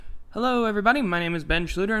Hello, everybody. My name is Ben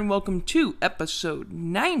Schluter, and welcome to episode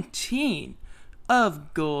 19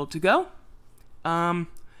 of Goal to Go.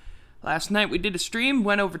 Last night we did a stream,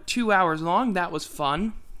 went over 2 hours long. That was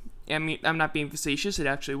fun. I mean, I'm not being facetious. It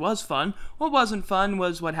actually was fun. What wasn't fun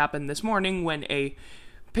was what happened this morning when a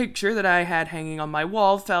picture that I had hanging on my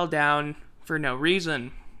wall fell down for no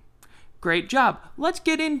reason. Great job. Let's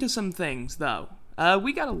get into some things, though.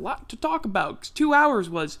 We got a lot to talk about, 'cause 2 hours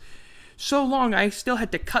was so long I still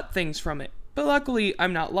had to cut things from it. But luckily,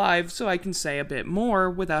 I'm not live, so I can say a bit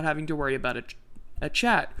more without having to worry about a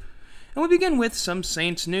chat. And we begin with some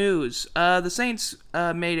Saints news. The Saints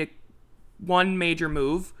made one major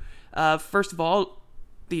move. First of all,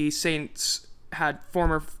 the Saints had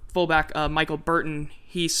former fullback Michael Burton.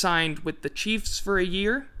 He signed with the Chiefs for a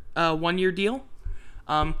year, 1-year deal,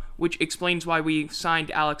 which explains why we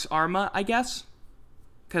signed Alex Arma, I guess,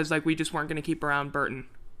 because we just weren't going to keep around Burton.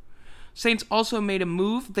 Saints also made a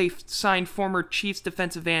move. They signed former Chiefs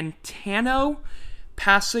defensive end Tanoh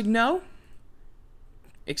Kpassagnon.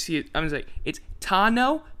 It's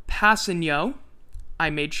Tanoh Kpassagnon. I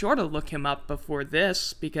made sure to look him up before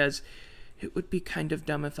this because it would be kind of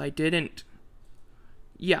dumb if I didn't.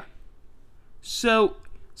 Yeah. So,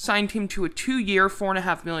 signed him to a 2-year,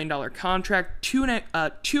 $4.5 million contract.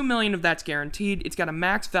 $2 million of that's guaranteed. It's got a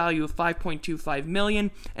max value of $5.25 million,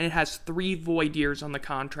 and it has 3 void years on the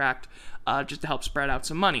contract, just to help spread out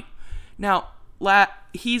some money. Now,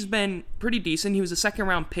 he's been pretty decent. He was a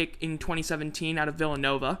second-round pick in 2017 out of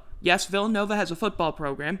Villanova. Yes, Villanova has a football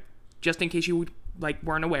program. Just in case you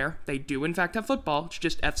weren't aware, they do in fact have football. It's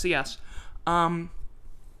just FCS.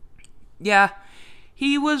 Yeah.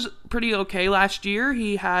 He was pretty okay last year.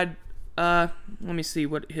 He had, let me see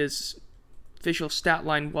what his official stat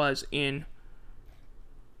line was in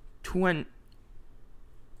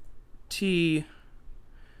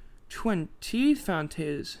 2020, found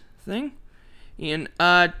his thing. In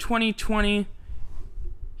 2020,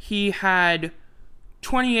 he had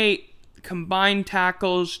 28 combined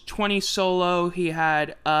tackles, 20 solo. He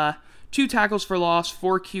had 2 tackles for loss,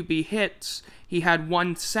 4 QB hits. He had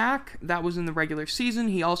 1 sack. That was in the regular season.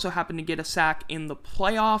 He also happened to get a sack in the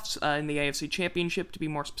playoffs, in the AFC Championship, to be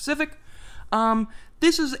more specific.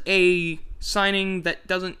 This is a signing that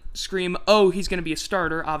doesn't scream, oh, he's going to be a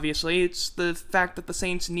starter, obviously. It's the fact that the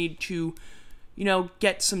Saints need to,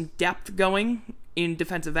 get some depth going in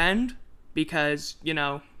defensive end because,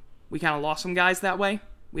 we kind of lost some guys that way.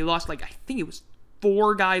 We lost, I think it was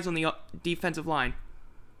 4 guys on the defensive line.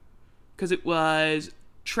 Because it was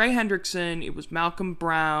Trey Hendrickson, it was Malcolm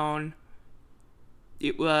Brown,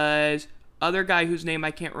 it was other guy whose name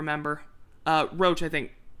I can't remember, Roach, I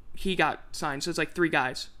think, he got signed, so it's 3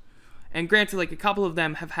 guys. And granted, a couple of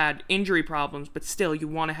them have had injury problems, but still, you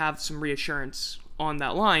want to have some reassurance on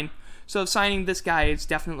that line. So signing this guy is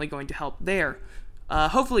definitely going to help there.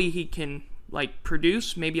 Hopefully he can,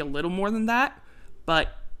 produce maybe a little more than that,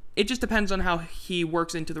 but it just depends on how he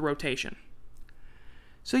works into the rotation.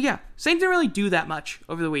 So yeah, Saints didn't really do that much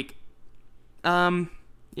over the week.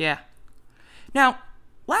 Yeah. Now,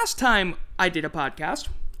 last time I did a podcast,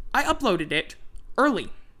 I uploaded it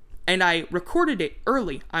early. And I recorded it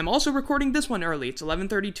early. I'm also recording this one early. It's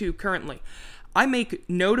 11:32 currently. I make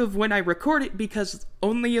note of when I record it because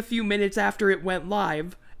only a few minutes after it went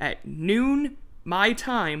live, at noon, my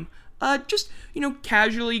time,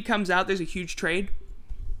 casually comes out, there's a huge trade.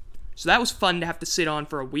 So that was fun to have to sit on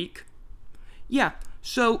for a week. Yeah.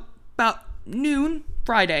 So, about noon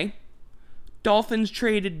Friday, Dolphins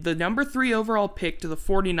traded the number 3 overall pick to the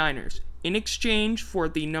 49ers in exchange for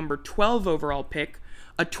the number 12 overall pick,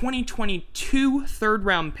 a 2022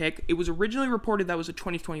 third-round pick. It was originally reported that was a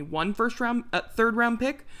 2021 third-round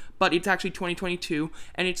pick, but it's actually 2022,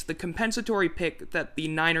 and it's the compensatory pick that the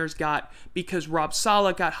Niners got because Rob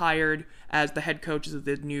Saleh got hired as the head coach of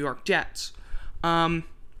the New York Jets.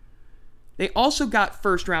 They also got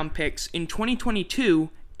first-round picks in 2022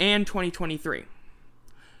 and 2023.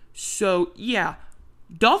 So, yeah,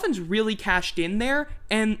 Dolphins really cashed in there,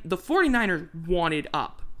 and the 49ers wanted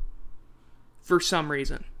up for some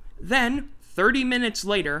reason. Then, 30 minutes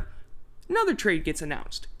later, another trade gets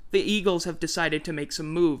announced. The Eagles have decided to make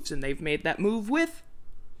some moves, and they've made that move with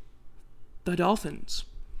the Dolphins.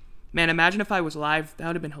 Man, imagine if I was live. That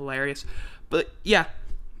would have been hilarious. But, yeah.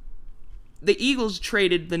 The Eagles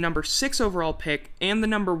traded the number 6 overall pick and the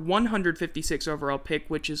number 156 overall pick,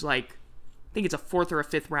 which is I think it's a 4th or a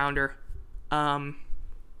 5th rounder,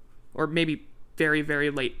 or maybe very, very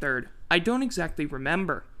late 3rd. I don't exactly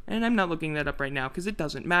remember, and I'm not looking that up right now because it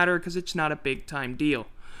doesn't matter because it's not a big-time deal.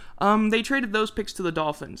 They traded those picks to the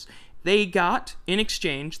Dolphins. They got, in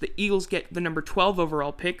exchange, the Eagles get the number 12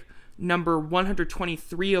 overall pick, number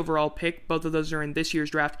 123 overall pick. Both of those are in this year's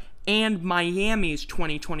draft. And Miami's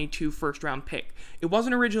 2022 first-round pick. It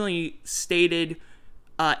wasn't originally stated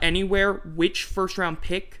anywhere which first-round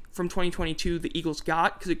pick from 2022 the Eagles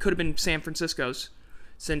got, because it could have been San Francisco's,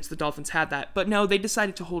 since the Dolphins had that. But no, they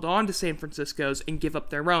decided to hold on to San Francisco's and give up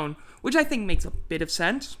their own, which I think makes a bit of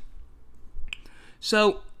sense.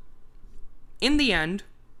 So, in the end,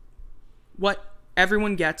 what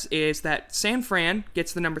everyone gets is that San Fran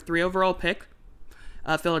gets the number 3 overall pick.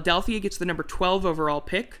 Philadelphia gets the number 12 overall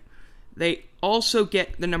pick. They also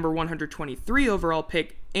get the number 123 overall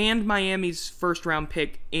pick and Miami's first round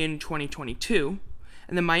pick in 2022.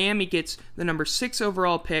 And then Miami gets the number 6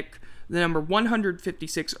 overall pick, the number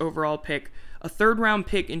 156 overall pick, a third round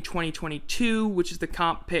pick in 2022, which is the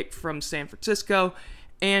comp pick from San Francisco,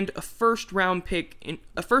 and a first round pick in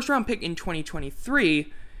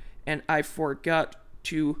 2023. And I forgot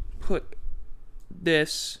to put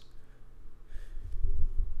this.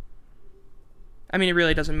 I mean, it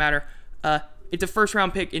really doesn't matter. It's a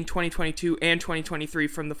first-round pick in 2022 and 2023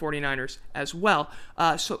 from the 49ers as well.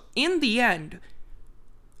 So in the end,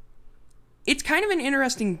 it's kind of an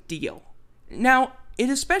interesting deal. Now, it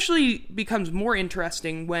especially becomes more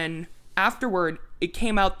interesting when afterward it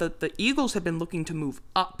came out that the Eagles had been looking to move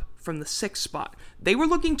up from the 6th spot. They were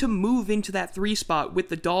looking to move into that 3 spot with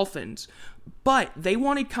the Dolphins, but they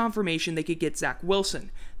wanted confirmation they could get Zach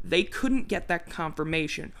Wilson. They couldn't get that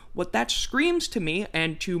confirmation. What that screams to me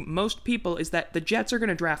and to most people is that the Jets are going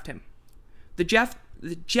to draft him. The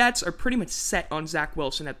Jets are pretty much set on Zach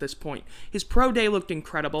Wilson at this point. His pro day looked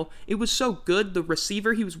incredible. It was so good. The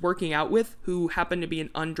receiver he was working out with, who happened to be an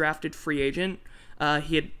undrafted free agent,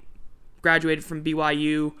 he had graduated from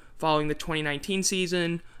BYU following the 2019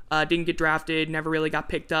 season, didn't get drafted, never really got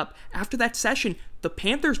picked up. After that session, the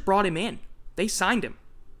Panthers brought him in. They signed him,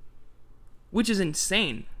 which is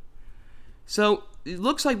insane. So it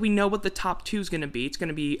looks like we know what the top 2 is going to be. It's going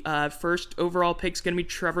to be first overall pick is going to be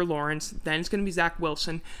Trevor Lawrence. Then it's going to be Zach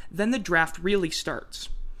Wilson. Then the draft really starts.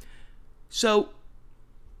 So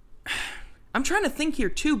I'm trying to think here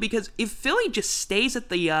too, because if Philly just stays at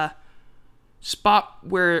the spot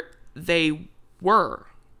where they were,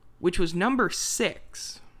 which was number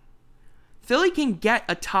 6, Philly can get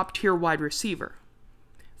a top tier wide receiver.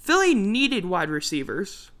 Philly needed wide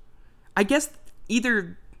receivers. I guess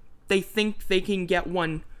either they think they can get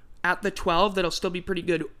one at the 12 that'll still be pretty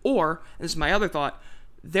good, or, and this is my other thought,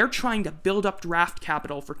 they're trying to build up draft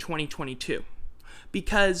capital for 2022.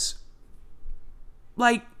 Because,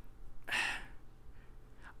 first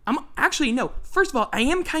of all, I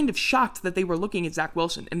am kind of shocked that they were looking at Zach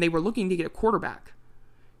Wilson, and they were looking to get a quarterback.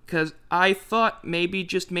 Because I thought maybe,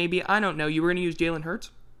 I don't know, you were going to use Jalen Hurts?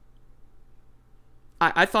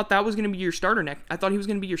 I thought that was going to be your starter I thought he was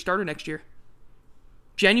going to be your starter next year.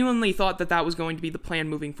 Genuinely thought that was going to be the plan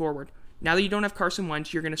moving forward. Now that you don't have Carson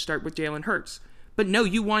Wentz, you're going to start with Jalen Hurts. But no,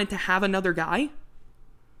 you wanted to have another guy?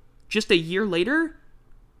 Just a year later?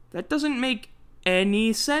 That doesn't make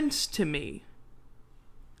any sense to me.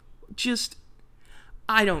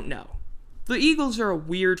 I don't know. The Eagles are a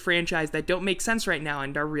weird franchise that don't make sense right now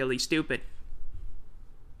and are really stupid.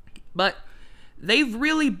 But they've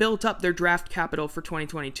really built up their draft capital for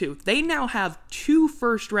 2022. They now have 2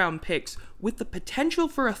 first-round picks with the potential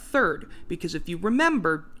for a third, because if you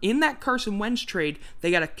remember, in that Carson Wentz trade, they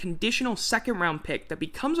got a conditional second-round pick that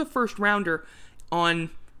becomes a first-rounder on...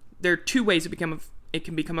 There are 2 ways it can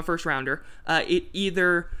become a first-rounder. It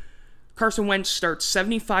either... Carson Wentz starts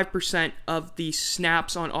 75% of the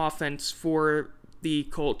snaps on offense for the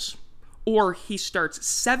Colts, or he starts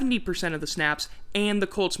 70% of the snaps and the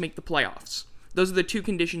Colts make the playoffs. Those are the 2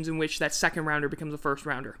 conditions in which that second rounder becomes a first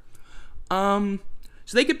rounder. So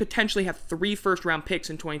they could potentially have 3 first round picks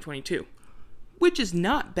in 2022, which is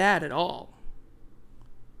not bad at all.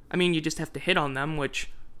 I mean, you just have to hit on them, which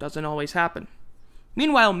doesn't always happen.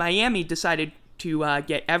 Meanwhile, Miami decided to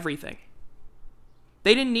get everything.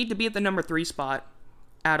 They didn't need to be at the number 3 spot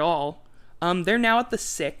at all. They're now at the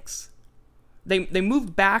 6. They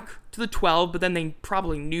moved back to the 12, but then they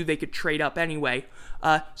probably knew they could trade up anyway.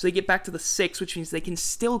 So they get back to the 6, which means they can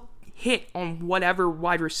still hit on whatever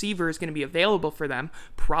wide receiver is going to be available for them.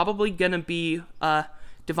 Probably going to be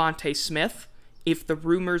Devontae Smith, if the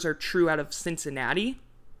rumors are true out of Cincinnati.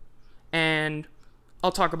 And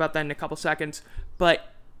I'll talk about that in a couple seconds.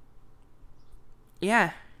 But,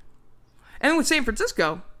 yeah. And with San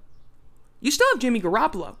Francisco, you still have Jimmy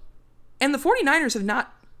Garoppolo. And the 49ers have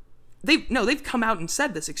not... They've come out and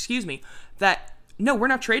said this, that, no, we're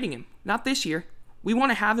not trading him. Not this year. We want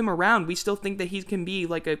to have him around. We still think that he can be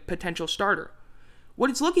like a potential starter. What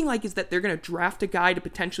it's looking like is that they're going to draft a guy to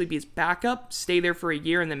potentially be his backup, stay there for a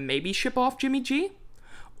year, and then maybe ship off Jimmy G,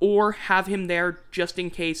 or have him there just in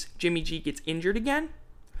case Jimmy G gets injured again.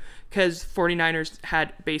 Because 49ers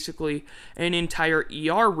had basically an entire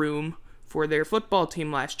ER room for their football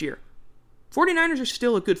team last year. 49ers are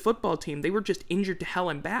still a good football team. They were just injured to hell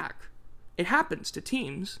and back. It happens to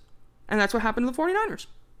teams. And that's what happened to the 49ers.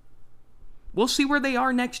 We'll see where they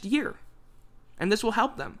are next year. And this will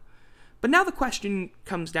help them. But now the question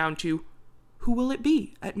comes down to, who will it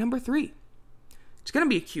be at number 3? It's going to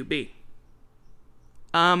be a QB.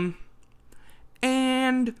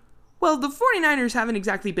 Well, the 49ers haven't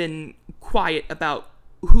exactly been quiet about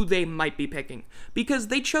who they might be picking, because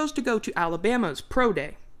they chose to go to Alabama's pro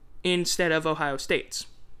day instead of Ohio State's.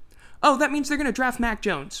 Oh, that means they're going to draft Mac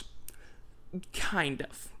Jones. Kind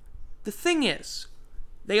of. The thing is,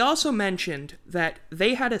 they also mentioned that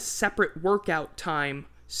they had a separate workout time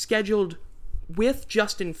scheduled with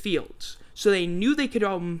Justin Fields, so they knew they could,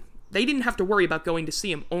 they didn't have to worry about going to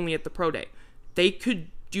see him only at the pro day. They could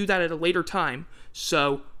do that at a later time,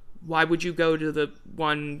 so why would you go to the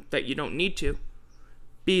one that you don't need to?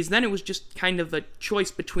 Because then it was just kind of a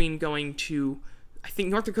choice between going to, I think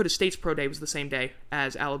North Dakota State's pro day was the same day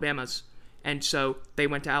as Alabama's, and so they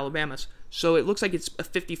went to Alabama's. So it looks like it's a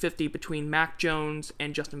 50-50 between Mac Jones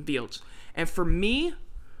and Justin Fields. And for me,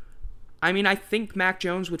 I think Mac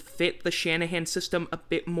Jones would fit the Shanahan system a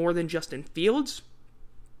bit more than Justin Fields,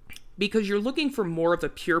 because you're looking for more of a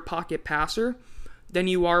pure pocket passer than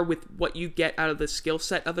you are with what you get out of the skill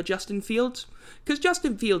set of a Justin Fields. Because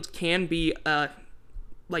Justin Fields can be,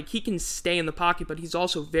 he can stay in the pocket, but he's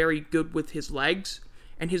also very good with his legs,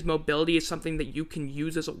 and his mobility is something that you can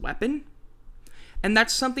use as a weapon. And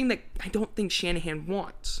that's something that I don't think Shanahan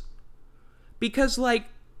wants. Because,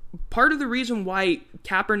 part of the reason why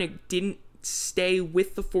Kaepernick didn't stay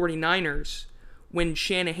with the 49ers when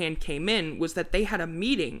Shanahan came in was that they had a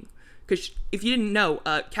meeting. Because if you didn't know,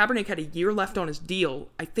 Kaepernick had a year left on his deal.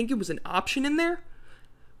 I think it was an option in there.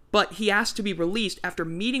 But he asked to be released after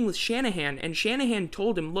meeting with Shanahan. And Shanahan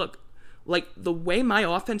told him, look, the way my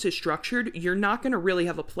offense is structured, you're not going to really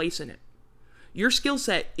have a place in it. Your skill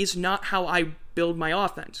set is not how I build my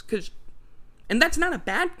offense. And that's not a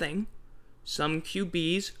bad thing. Some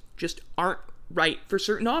QBs just aren't right for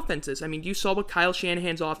certain offenses. You saw what Kyle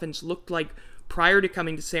Shanahan's offense looked like prior to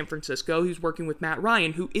coming to San Francisco. He's working with Matt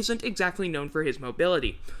Ryan, who isn't exactly known for his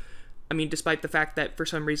mobility. Despite the fact that for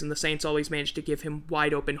some reason the Saints always managed to give him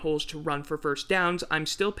wide open holes to run for first downs, I'm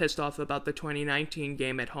still pissed off about the 2019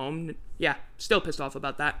 game at home. Yeah, still pissed off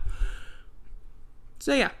about that.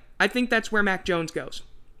 So yeah, I think that's where Mac Jones goes.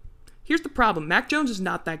 Here's the problem. Mac Jones is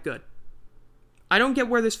not that good. I don't get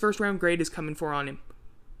where this first round grade is coming for on him.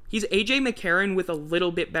 He's A.J. McCarron with a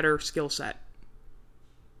little bit better skill set.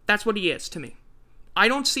 That's what he is to me. I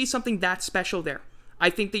don't see something that special there. I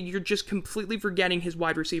think that you're just completely forgetting his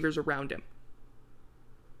wide receivers around him.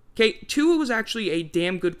 Okay, Tua was actually a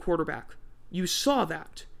damn good quarterback. You saw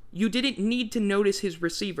that. You didn't need to notice his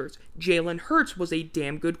receivers. Jalen Hurts was a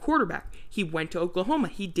damn good quarterback. He went to Oklahoma.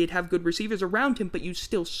 He did have good receivers around him, but you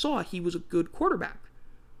still saw he was a good quarterback.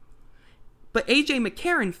 But A.J.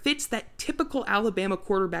 McCarron fits that typical Alabama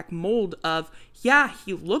quarterback mold of, yeah,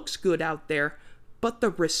 he looks good out there, but the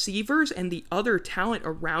receivers and the other talent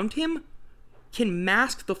around him can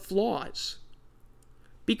mask the flaws.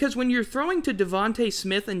 Because when you're throwing to Devontae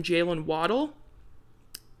Smith and Jalen Waddle,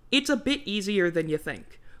 it's a bit easier than you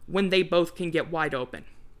think when they both can get wide open.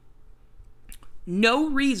 No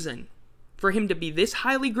reason for him to be this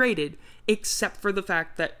highly graded except for the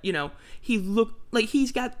fact that, he looked like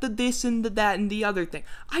he's got the this and the that and the other thing.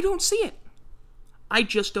 I don't see it. I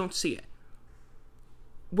just don't see it.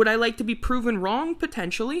 Would I like to be proven wrong?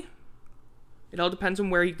 Potentially. It all depends on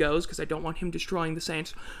where he goes, because I don't want him destroying the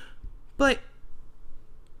Saints. But,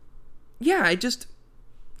 yeah, I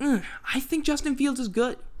think Justin Fields is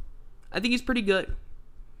good. I think he's pretty good.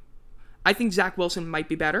 I think Zach Wilson might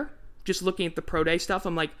be better. Just looking at the pro day stuff,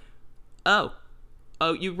 I'm like, oh,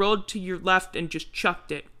 you rolled to your left and just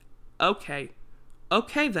chucked it. Okay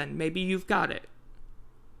then, maybe you've got it.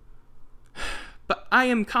 But I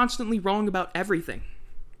am constantly wrong about everything.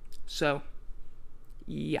 So,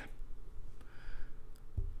 yeah.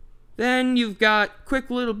 Then you've got quick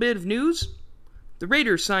little bit of news. The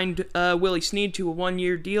Raiders signed Willie Snead to a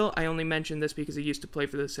 1-year deal. I only mention this because he used to play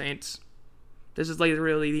for the Saints. This is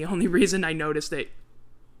literally the only reason I noticed it.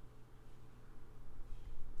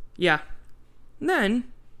 Yeah. And then,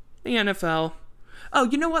 the NFL. Oh,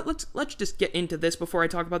 you know what? Let's just get into this before I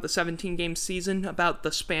talk about the 17-game season, about the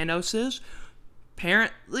Spanoses.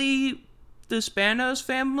 Apparently, the Spanos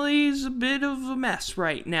family is a bit of a mess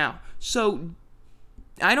right now. So,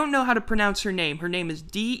 I don't know how to pronounce her name. Her name is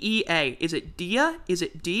D-E-A. Is it Dia? Is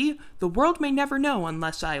it D? The world may never know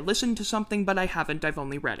unless I listen to something, but I haven't. I've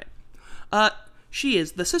only read it. She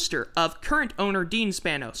is the sister of current owner Dean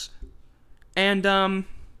Spanos. And,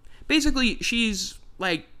 basically, she's,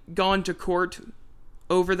 like, gone to court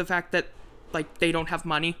over the fact that, like, they don't have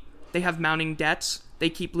money. They have mounting debts. They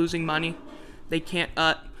keep losing money. They can't,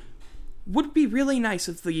 would be really nice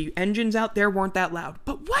if the engines out there weren't that loud.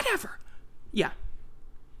 But whatever. Yeah.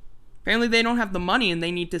 Apparently they don't have the money and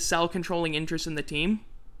they need to sell controlling interest in the team.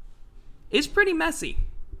 It's pretty messy.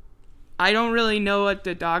 I don't really know what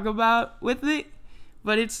to talk about with it,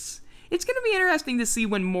 but it's going to be interesting to see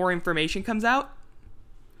when more information comes out.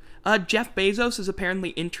 Jeff Bezos is apparently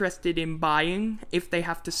interested in buying if they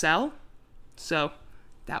have to sell. So,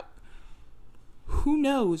 who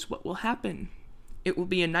knows what will happen. It will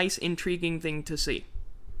be a nice, intriguing thing to see.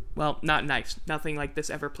 Well, not nice. Nothing like this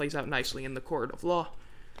ever plays out nicely in the court of law.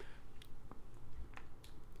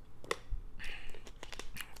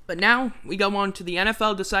 But now, we go on to the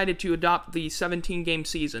NFL decided to adopt the 17-game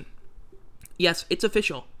season. Yes, it's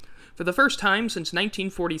official. For the first time since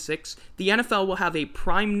 1946, the NFL will have a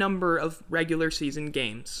prime number of regular season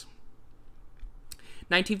games.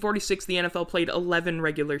 1946, the NFL played 11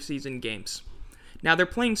 regular season games. Now they're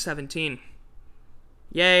playing 17.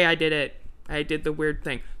 Yay, I did it. I did the weird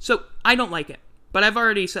thing. So, I don't like it. But I've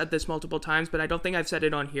already said this multiple times, but I don't think I've said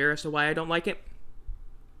it on here as to why I don't like it.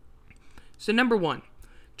 So, number one,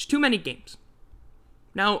 it's too many games.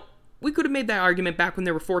 Now, we could have made that argument back when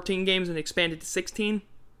there were 14 games and expanded to 16.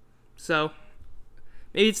 So,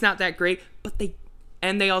 maybe it's not that great, but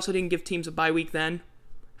they also didn't give teams a bye week then.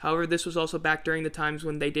 However, this was also back during the times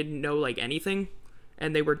when they didn't know, like, anything,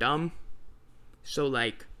 and they were dumb. So,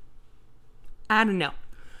 like, I don't know.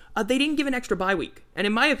 They didn't give an extra bye week, and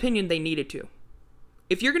in my opinion, they needed to.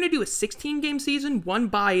 If you're going to do a 16-game season, one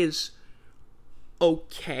bye is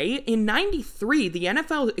okay. In 93, the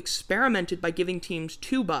NFL experimented by giving teams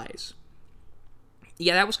 2 byes.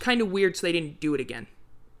 Yeah, that was kind of weird, so they didn't do it again.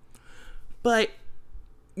 But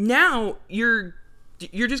now, you're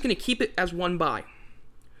just going to keep it as 1 bye.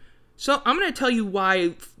 So, I'm going to tell you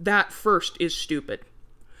why that first is stupid.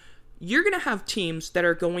 You're going to have teams that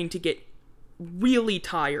are going to get really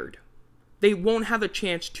tired. They won't have a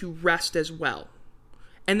chance to rest as well.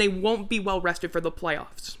 And they won't be well rested for the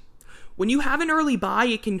playoffs. When you have an early bye,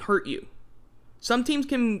 it can hurt you. Some teams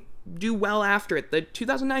can do well after it. The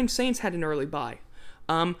 2009 Saints had an early bye.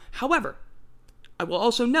 However, I will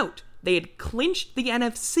also note, they had clinched the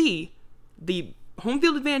NFC, the home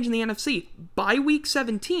field advantage in the NFC, by week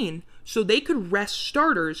 17, so they could rest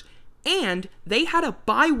starters, and they had a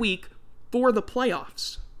bye week for the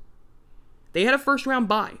playoffs. They had a first-round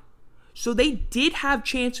bye. So they did have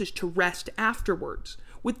chances to rest afterwards.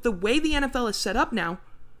 With the way the NFL is set up now,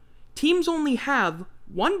 teams only have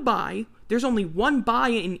 1 bye. There's only 1 bye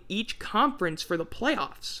in each conference for the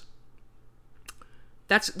playoffs.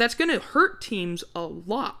 That's going to hurt teams a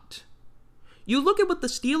lot. You look at what the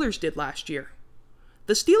Steelers did last year.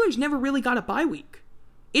 The Steelers never really got a bye week.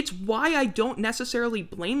 It's why I don't necessarily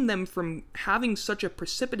blame them from having such a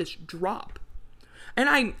precipitous drop. And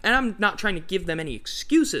I'm not trying to give them any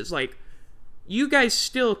excuses. Like, you guys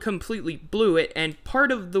still completely blew it, and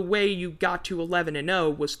part of the way you got to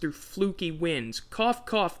 11-0 was through fluky wins. Cough,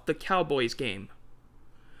 cough, the Cowboys game.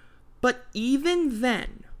 But even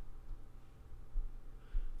then,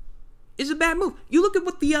 is a bad move. You look at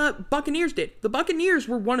what the Buccaneers did. The Buccaneers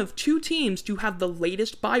were one of 2 teams to have the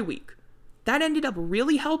latest bye week. That ended up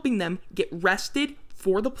really helping them get rested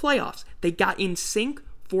for the playoffs. They got in sync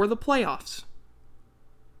for the playoffs.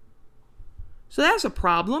 So that's a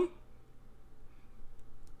problem.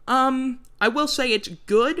 I will say it's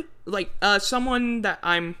good. Like, someone that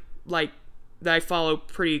that I follow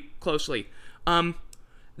pretty closely,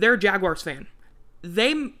 they're a Jaguars fan.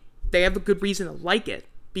 They have a good reason to like it,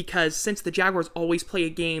 because since the Jaguars always play a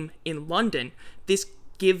game in London, this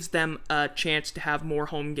gives them a chance to have more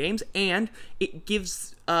home games, and it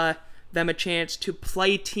gives them a chance to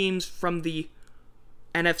play teams from the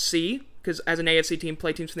NFC, because as an AFC team,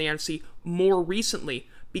 play teams from the NFC more recently,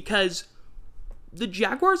 because the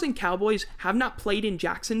Jaguars and Cowboys have not played in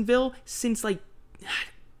Jacksonville since, I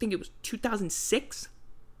think it was 2006,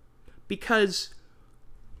 because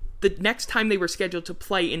the next time they were scheduled to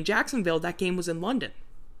play in Jacksonville, that game was in London.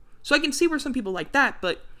 So I can see where some people like that,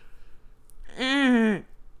 but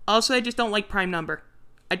also I just don't like prime number.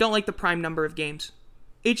 I don't like the prime number of games.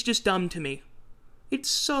 It's just dumb to me. It's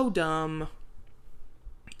so dumb.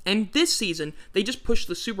 And this season, they just pushed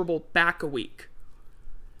the Super Bowl back a week.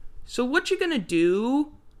 So what you gonna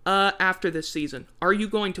do after this season? Are you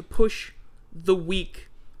going to push the week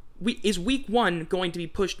is week 1 going to be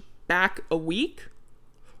pushed back a week?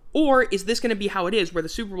 Or is this going to be how it is, where the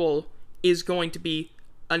Super Bowl is going to be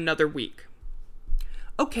another week?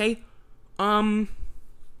 Okay,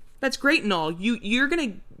 that's great and all. You're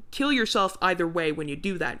going to kill yourself either way when you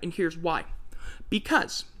do that, and here's why.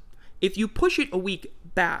 Because if you push it a week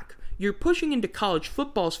back, you're pushing into college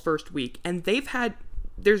football's first week, and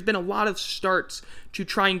there's been a lot of starts to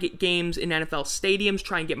try and get games in NFL stadiums,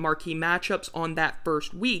 try and get marquee matchups on that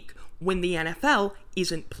first week when the NFL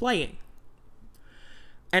isn't playing.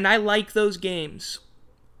 And I like those games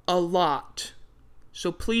a lot.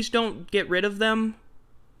 So please don't get rid of them.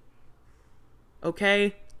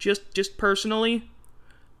 Okay? Just personally.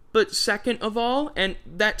 But second of all, and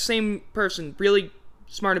that same person, really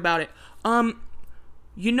smart about it,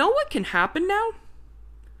 you know what can happen now?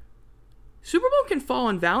 Super Bowl can fall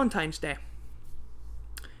on Valentine's Day.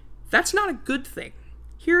 That's not a good thing.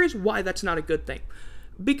 Here is why that's not a good thing.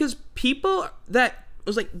 Because people that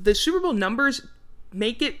was like, the Super Bowl numbers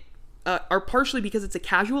make it, are partially because it's a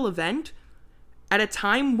casual event at a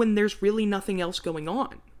time when there's really nothing else going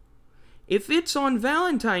on. If it's on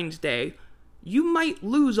Valentine's Day, you might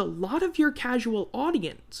lose a lot of your casual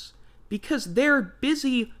audience because they're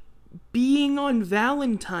busy being on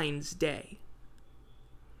Valentine's Day.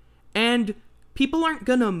 And people aren't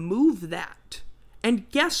gonna move that. And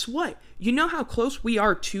guess what? You know how close we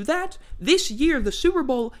are to that? This year, the Super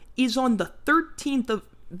Bowl is on the 13th of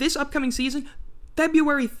this upcoming season.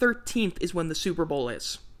 February 13th is when the Super Bowl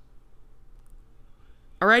is.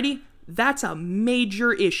 Alrighty? That's a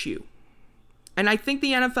major issue. And I think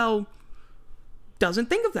the NFL doesn't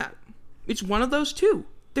think of that. It's one of those two.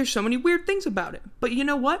 There's so many weird things about it. But you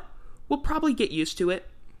know what? We'll probably get used to it.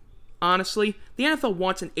 Honestly, the NFL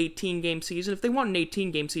wants an 18-game season. If they want an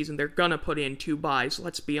 18-game season, they're gonna put in 2 buys.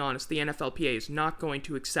 Let's be honest, the NFLPA is not going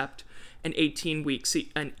to accept an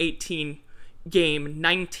 18-game,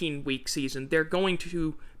 19-week season. They're going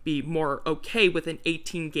to be more okay with an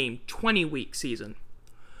 18-game, 20-week season.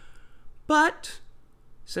 But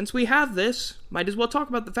since we have this, might as well talk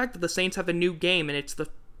about the fact that the Saints have a new game, and it's the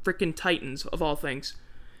frickin' Titans, of all things.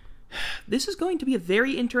 This is going to be a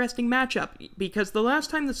very interesting matchup, because the last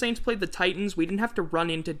time the Saints played the Titans, we didn't have to run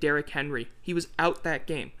into Derrick Henry. He was out that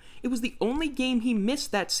game. It was the only game he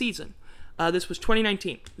missed that season. This was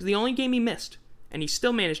 2019. It was the only game he missed, and he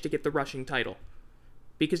still managed to get the rushing title.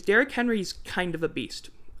 Because Derrick Henry's kind of a beast.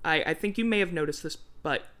 I think you may have noticed this,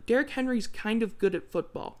 but Derrick Henry's kind of good at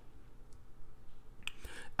football.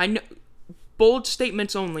 I know, bold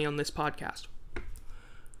statements only on this podcast.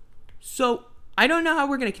 So, I don't know how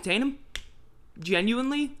we're going to contain him,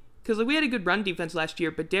 genuinely, because we had a good run defense last year,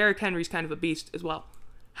 but Derrick Henry's kind of a beast as well.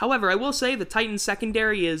 However, I will say the Titans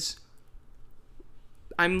secondary is,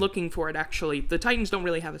 I'm looking for it actually. The Titans don't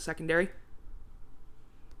really have a secondary.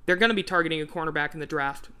 They're going to be targeting a cornerback in the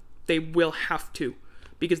draft. They will have to,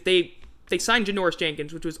 because they signed Janoris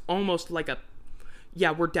Jenkins, which was almost like a,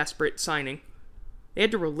 we're desperate signing. They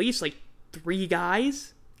had to release like 3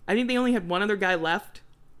 guys. I think they only had 1 other guy left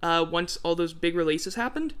once all those big releases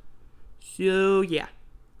happened. So, yeah.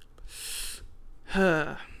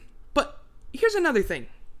 But here's another thing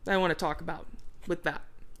that I want to talk about with that.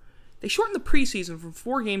 They shortened the preseason from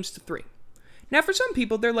 4 games to 3. Now, for some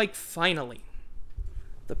people, they're like, finally,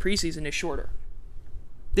 the preseason is shorter.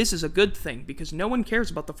 This is a good thing because no one cares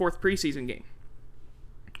about the 4th preseason game.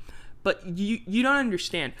 But you don't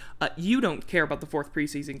understand. You don't care about the 4th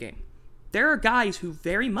preseason game. There are guys who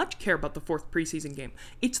very much care about the 4th preseason game.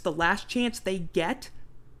 It's the last chance they get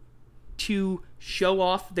to show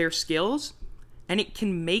off their skills, and it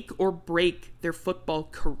can make or break their football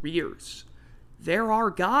careers. There are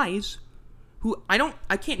guys who,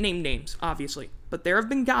 I can't name names, obviously, but there have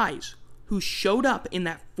been guys who showed up in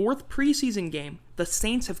that 4th preseason game the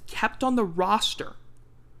Saints have kept on the roster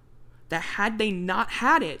that had they not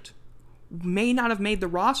had it, may not have made the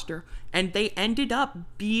roster, and they ended up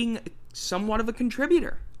being somewhat of a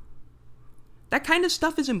contributor. That kind of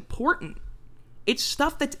stuff is important. It's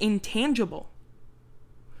stuff that's intangible.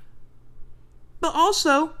 But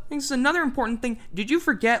also, I think this is another important thing. Did you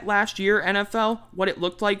forget last year, NFL, what it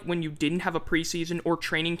looked like when you didn't have a preseason or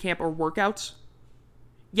training camp or workouts?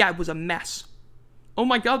 Yeah, it was a mess. Oh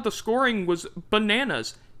my god, the scoring was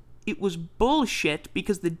bananas. It was bullshit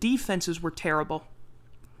because the defenses were terrible.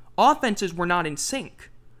 Offenses were not in sync.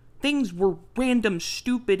 Things were random,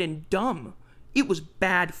 stupid, and dumb. It was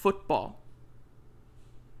bad football.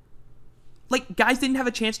 Like, guys didn't have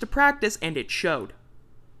a chance to practice, and it showed.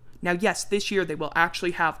 Now, yes, this year they will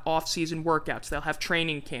actually have off-season workouts. They'll have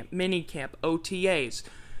training camp, mini camp, OTAs,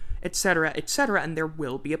 etc., and there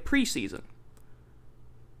will be a preseason.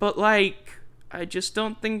 But, like, I just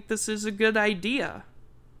don't think this is a good idea.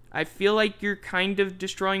 I feel like you're kind of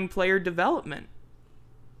destroying player development.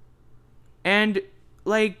 And,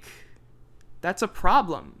 like, that's a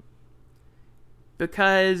problem.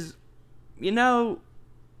 Because, you know,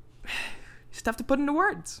 you just have to put into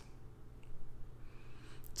words.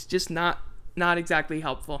 It's just not exactly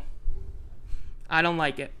helpful. I don't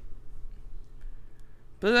like it.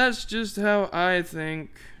 But that's just how I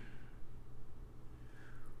think.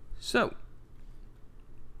 So,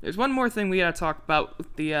 there's one more thing we gotta talk about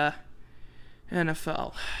with the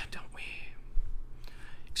NFL, don't we?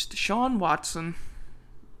 It's Deshaun Watson.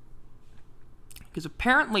 Because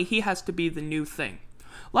apparently he has to be the new thing.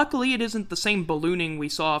 Luckily, it isn't the same ballooning we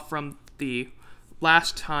saw from the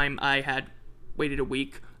last time I had waited a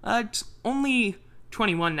week. It's only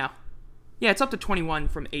 21 now. Yeah, it's up to 21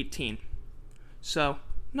 from 18. So,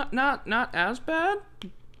 not as bad.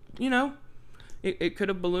 You know, it could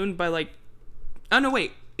have ballooned by like... Oh, no,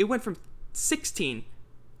 wait. It went from 16.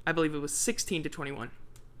 I believe it was 16 to 21.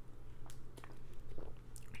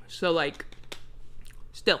 So, like,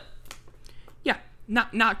 still. Yeah,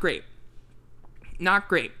 not great. Not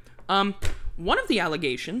great. One of the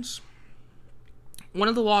allegations, one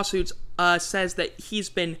of the lawsuits, says that he's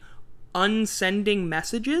been unsending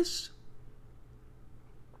messages.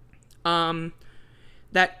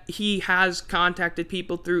 That he has contacted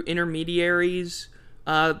people through intermediaries,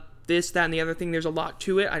 this, that, and the other thing. There's a lot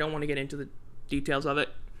to it. I don't want to get into the details of it,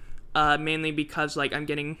 mainly because, like, I'm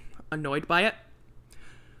getting annoyed by it.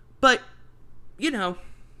 But, you know,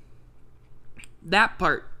 that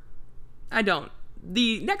part, I don't.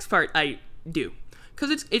 The next part, I do,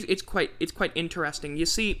 because it's quite interesting. You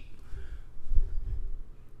see,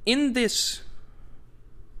 in this,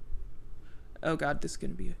 oh god, this is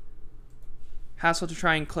gonna be a hassle to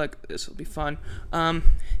try and click. This will be fun. I'm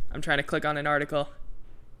trying to click on an article,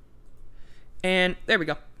 and there we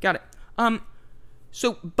go, got it.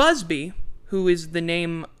 So Busby, who is the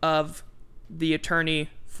name of the attorney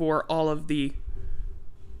for all of the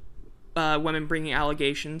women bringing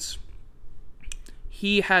allegations,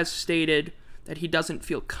 he has stated that he doesn't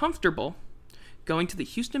feel comfortable going to the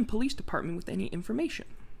Houston Police Department with any information.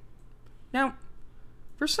 Now,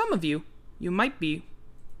 for some of you, you might be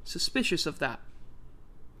suspicious of that.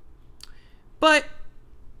 But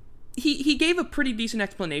he gave a pretty decent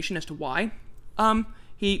explanation as to why.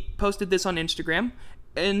 He posted this on Instagram,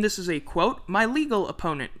 and this is a quote: "My legal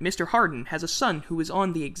opponent, Mr. Harden, has a son who is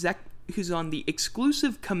on the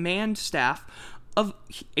exclusive command staff of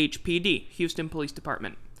HPD, Houston Police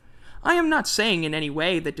Department. I am not saying in any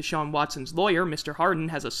way that Deshaun Watson's lawyer, Mr. Harden,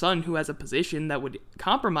 has a son who has a position that would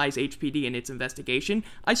compromise HPD in its investigation.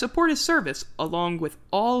 I support his service, along with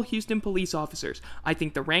all Houston police officers. I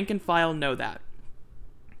think the rank and file know that."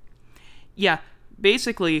 Yeah,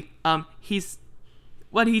 basically,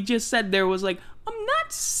 what he just said there was like, I'm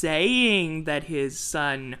not saying that his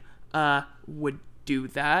son, would do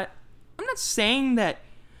that. I'm not saying that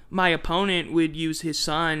my opponent would use his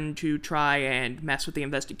son to try and mess with the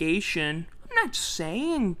investigation. I'm not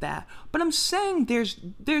saying that. But I'm saying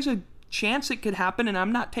there's a chance it could happen and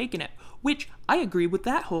I'm not taking it. Which, I agree with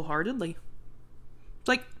that wholeheartedly. It's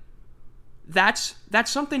like, that's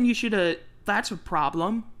something you should, that's a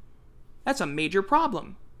problem. That's a major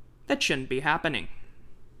problem. That shouldn't be happening.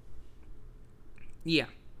 Yeah.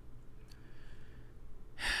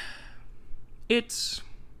 It's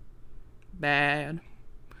bad.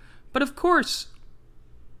 But of course,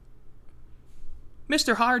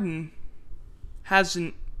 Mr. Harden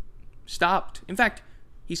hasn't stopped. In fact,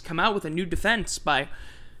 he's come out with a new defense by...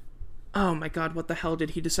 Oh my god, what the hell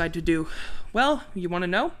did he decide to do? Well, you want to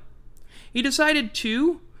know? He decided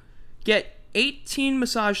to get 18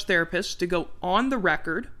 massage therapists to go on the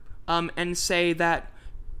record and say that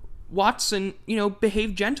Watson,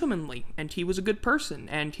 behaved gentlemanly, and he was a good person,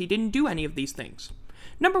 and he didn't do any of these things.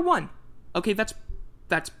 Number one, okay, that's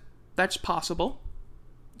possible.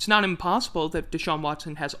 It's not impossible that Deshaun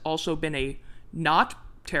Watson has also been a not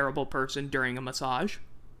terrible person during a massage.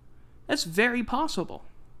 That's very possible.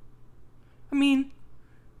 I mean,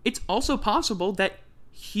 it's also possible that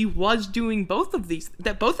he was doing both of these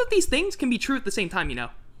things can be true at the same time,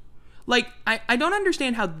 Like, I don't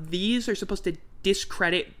understand how these are supposed to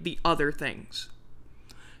discredit the other things.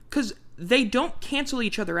 Because they don't cancel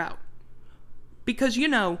each other out. Because,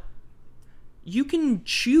 you can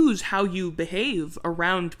choose how you behave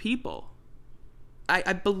around people.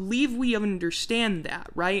 I believe we understand that,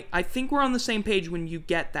 right? I think we're on the same page when you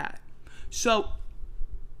get that. So,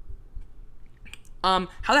 how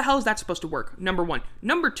the hell is that supposed to work? Number one.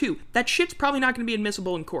 Number two, that shit's probably not going to be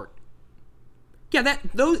admissible in court. Yeah,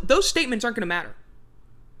 those statements aren't going to matter.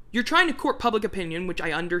 You're trying to court public opinion, which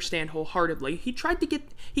I understand wholeheartedly. He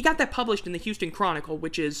got that published in the Houston Chronicle,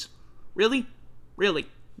 which is, really?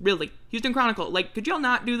 Houston Chronicle, like, could y'all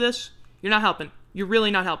not do this? You're not helping. You're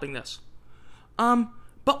really not helping this. But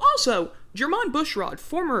also, Jermon Bushrod,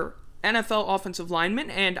 former NFL offensive lineman,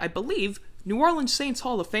 and I believe New Orleans Saints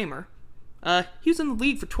Hall of Famer, he was in the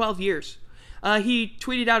league for 12 years. He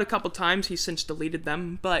tweeted out a couple times, he's since deleted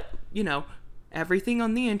them, but, everything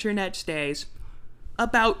on the internet stays,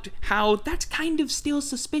 about how that's kind of still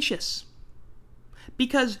suspicious.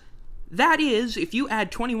 Because that is, if you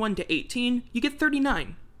add 21 to 18, you get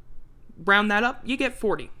 39. Round that up, you get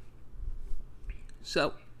 40.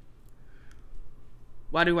 So,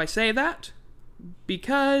 why do I say that?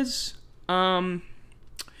 Because,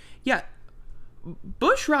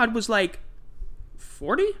 Bushrod was like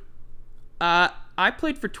 40? I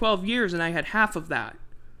played for 12 years and I had half of that.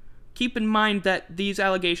 Keep in mind that these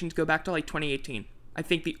allegations go back to like 2018. I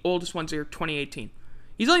think the oldest ones are 2018.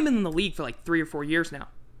 He's only been in the league for like 3 or 4 years now.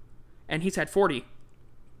 And he's had 40.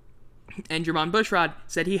 And Jermon Bushrod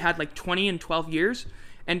said he had like 20 and 12 years.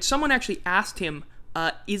 And someone actually asked him,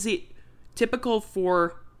 is it typical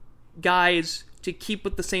for guys to keep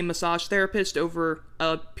with the same massage therapist over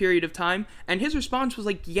a period of time? And his response was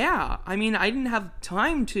like, yeah. I mean, I didn't have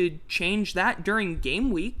time to change that during game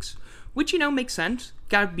weeks. Which, makes sense.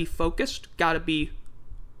 Gotta be focused. Gotta be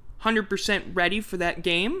 100% ready for that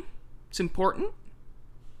game. It's important.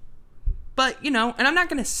 But, and I'm not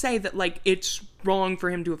going to say that, like, it's wrong for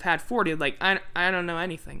him to have had 40. Like, I don't know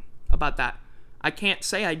anything about that. I can't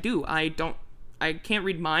say I do. I can't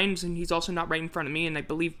read minds, and he's also not right in front of me, and I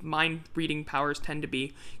believe mind reading powers tend to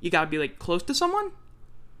be, you gotta be, like, close to someone?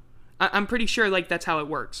 I'm pretty sure, like, that's how it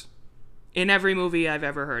works. In every movie I've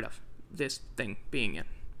ever heard of, this thing being in.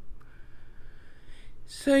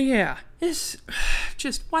 So, yeah, just,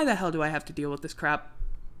 why the hell do I have to deal with this crap?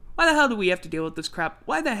 Why the hell do we have to deal with this crap?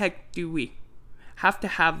 Why the heck do we have to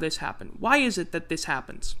have this happen? Why is it that this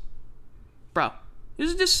happens? Bro,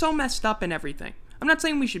 this is just so messed up and everything. I'm not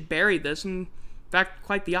saying we should bury this. In fact,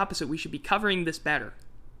 quite the opposite. We should be covering this better.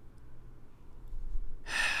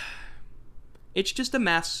 It's just a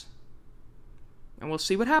mess. And we'll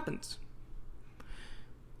see what happens.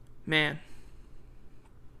 Man.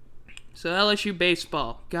 So LSU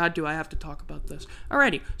baseball. God, do I have to talk about this.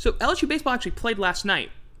 Alrighty. So LSU baseball actually played last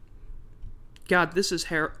night. God, this is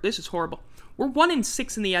horrible. We're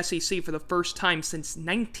 1-6 in the SEC for the first time since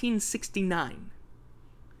 1969.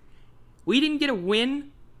 We didn't get a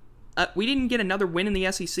win. We didn't get another win in the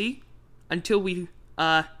SEC until we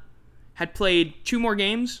had played 2 more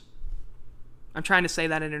games. I'm trying to say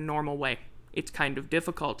that in a normal way. It's kind of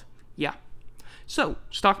difficult. Yeah. So,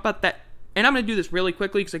 let's talk about that. And I'm going to do this really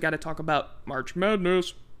quickly because I got to talk about March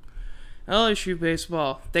Madness. LSU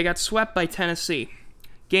baseball. They got swept by Tennessee.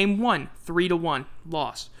 Game 1, 3-1,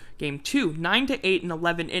 loss. Game 2, 9-8 in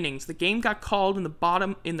 11 innings. The game got called in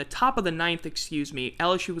the top of the ninth,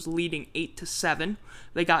 LSU was leading 8-7.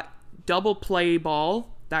 They got double play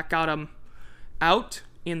ball. That got them out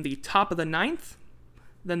in the top of the ninth.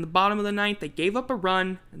 Then the bottom of the ninth, they gave up a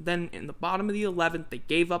run. And then in the bottom of the 11th, they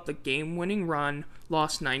gave up the game-winning run,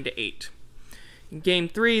 lost 9-8. In Game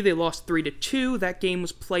 3, they lost 3-2. That game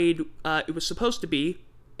was played, it was supposed to be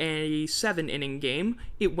a 7-inning game.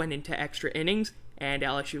 It went into extra innings, and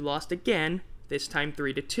LSU lost again, this time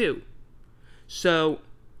 3-2. So,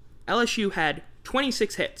 LSU had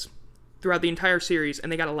 26 hits throughout the entire series,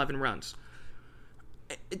 and they got 11 runs.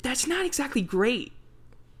 That's not exactly great.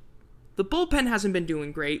 The bullpen hasn't been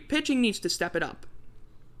doing great. Pitching needs to step it up.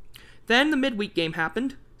 Then the midweek game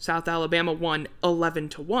happened. South Alabama won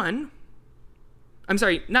 11-1. I'm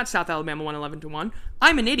sorry, not South Alabama won 11-1.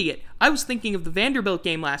 I'm an idiot. I was thinking of the Vanderbilt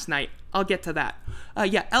game last night. I'll get to that.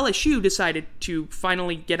 LSU decided to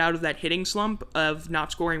finally get out of that hitting slump of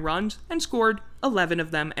not scoring runs and scored 11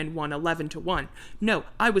 of them and won 11-1. No,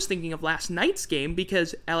 I was thinking of last night's game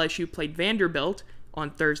because LSU played Vanderbilt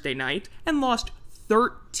on Thursday night and lost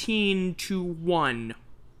 13-1.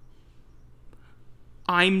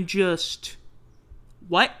 I'm just...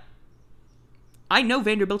 What? I know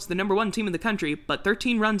Vanderbilt's the number 1 team in the country, but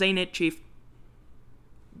 13 runs ain't it, Chief.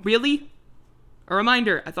 Really? A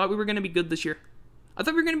reminder, I thought we were going to be good this year. I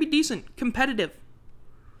thought we were going to be decent, competitive.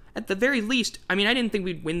 At the very least, I didn't think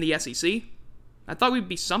we'd win the SEC. I thought we'd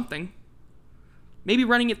be something. Maybe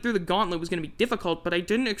running it through the gauntlet was going to be difficult, but I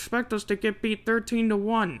didn't expect us to get beat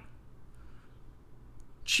 13-1.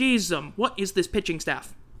 Jeez, what is this pitching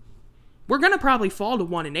staff? We're going to probably fall to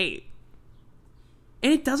 1-8.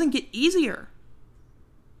 And it doesn't get easier.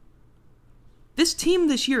 This team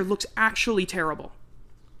this year looks actually terrible.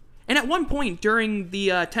 And at one point during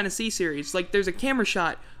the Tennessee series, like, there's a camera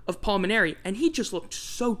shot of Paul Mainieri, and he just looked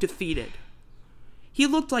so defeated. He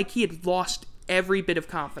looked like he had lost every bit of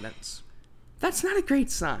confidence. That's not a great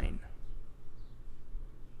sign.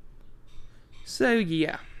 So,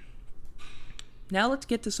 yeah. Now let's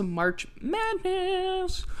get to some March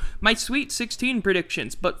Madness. My Sweet 16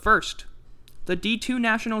 predictions. But first, the D2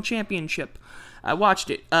 National Championship. I watched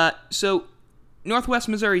it. So, Northwest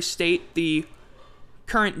Missouri State, the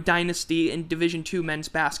current dynasty in Division II men's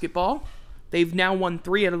basketball. They've now won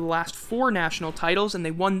 3 out of the last 4 national titles, and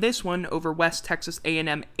they won this one over West Texas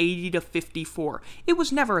A&M 80-54. It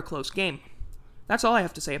was never a close game. That's all I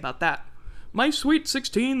have to say about that. My Sweet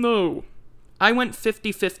 16, though. I went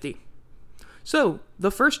 50-50. So,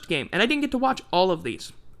 the first game, and I didn't get to watch all of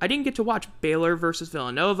these. I didn't get to watch Baylor versus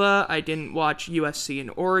Villanova. I didn't watch USC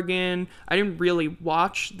and Oregon. I didn't really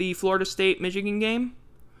watch the Florida State-Michigan game.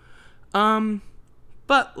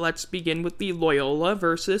 But let's begin with the Loyola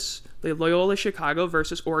Chicago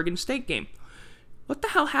versus Oregon State game. What the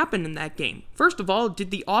hell happened in that game? First of all,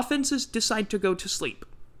 did the offenses decide to go to sleep?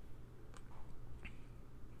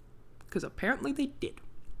 Because apparently they did.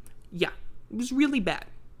 Yeah, it was really bad.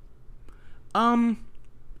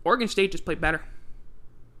 Oregon State just played better.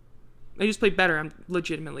 They just played better. I'm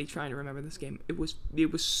legitimately trying to remember this game. It was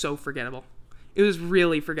so forgettable. It was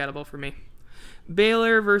really forgettable for me.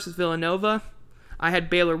 Baylor versus Villanova. I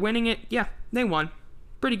had Baylor winning it. Yeah, they won.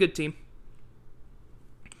 Pretty good team.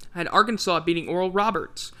 I had Arkansas beating Oral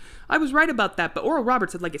Roberts. I was right about that, but Oral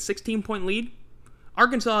Roberts had like a 16-point lead.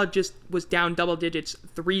 Arkansas just was down double digits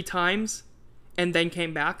 3 times and then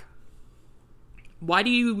came back. Why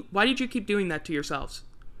did you keep doing that to yourselves?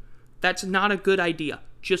 That's not a good idea.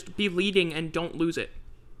 Just be leading and don't lose it.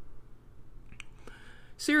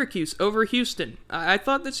 Syracuse over Houston. I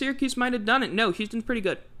thought that Syracuse might have done it. No, Houston's pretty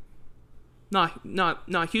good.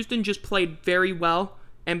 No, Houston just played very well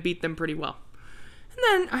and beat them pretty well.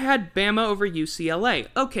 And then I had Bama over UCLA.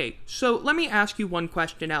 Okay, so let me ask you one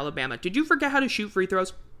question, Alabama. Did you forget how to shoot free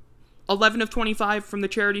throws? 11 of 25 from the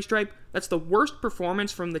charity stripe. That's the worst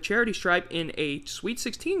performance from the charity stripe in a Sweet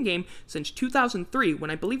 16 game since 2003,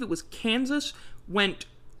 when I believe it was Kansas went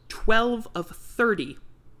 12 of 30.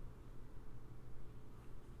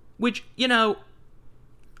 Which, 11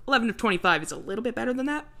 of 25 is a little bit better than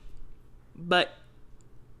that. But,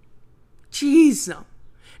 jeez.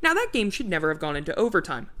 Now, that game should never have gone into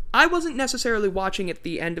overtime. I wasn't necessarily watching at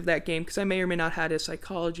the end of that game because I may or may not had a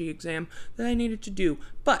psychology exam that I needed to do.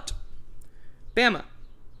 But, Bama,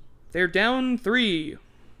 they're down 3.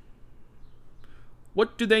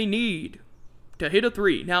 What do they need to hit a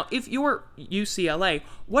 3? Now, if you're UCLA,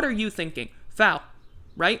 what are you thinking? Foul,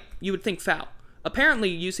 right? You would think foul. Apparently,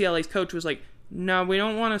 UCLA's coach was like, no, we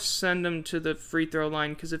don't want to send them to the free throw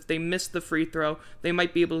line because if they miss the free throw, they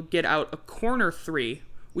might be able to get out a corner 3,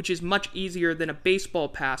 which is much easier than a baseball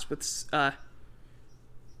pass with,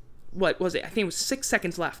 what was it? I think it was 6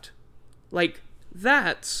 seconds left. Like,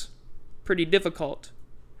 that's pretty difficult.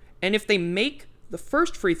 And if they make the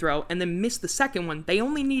first free throw and then miss the second one, they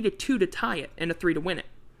only need a 2 to tie it and a 3 to win it.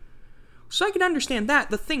 So I can understand that.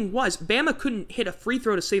 The thing was, Bama couldn't hit a free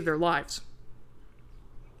throw to save their lives.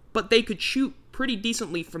 But they could shoot pretty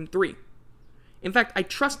decently from 3. In fact, I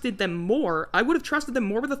trusted them more. I would have trusted them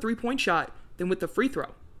more with a 3-point shot than with the free throw.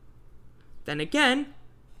 Then again,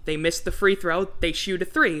 they missed the free throw, they shoot a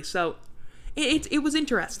 3, so it was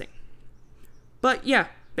interesting. But yeah,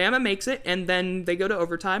 Bama makes it, and then they go to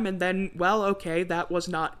overtime, and then, well, okay, that was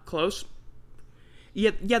not close.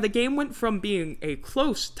 Yeah, the game went from being a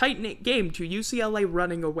close, tight-knit game to UCLA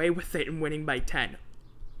running away with it and winning by 10.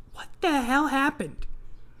 What the hell happened?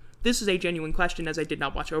 This is a genuine question, as I did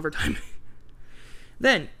not watch overtime.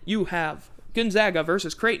 Then, you have Gonzaga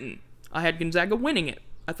versus Creighton. I had Gonzaga winning it.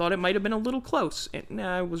 I thought it might have been a little close, and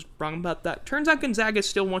I was wrong about that. Turns out Gonzaga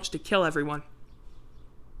still wants to kill everyone.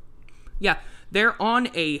 Yeah, they're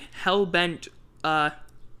on a hell-bent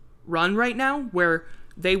run right now, where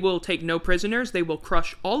they will take no prisoners, they will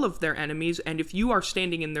crush all of their enemies, and if you are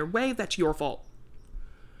standing in their way, that's your fault.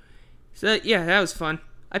 So, yeah, that was fun.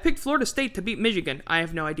 I picked Florida State to beat Michigan. I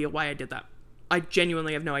have no idea why I did that. I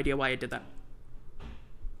genuinely have no idea why I did that.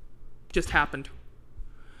 Just happened.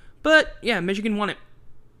 But, yeah, Michigan won it.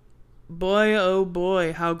 Boy, oh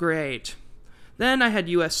boy, how great. Then I had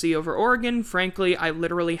USC over Oregon. Frankly, I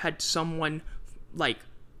literally had someone, I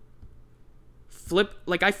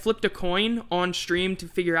flipped a coin on stream to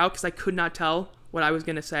figure out because I could not tell what I was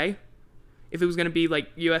going to say. If it was going to be,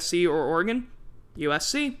 USC or Oregon.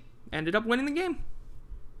 USC ended up winning the game.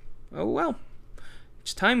 Oh well.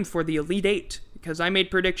 It's time for the Elite Eight. because I made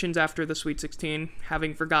predictions after the Sweet 16,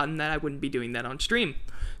 having forgotten that I wouldn't be doing that on stream.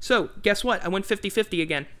 So, guess what? I went 50-50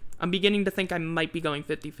 again. I'm beginning to think I might be going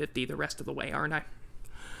 50-50 the rest of the way, aren't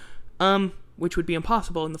I? Which would be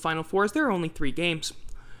impossible in the Final Four, as there are only 3 games.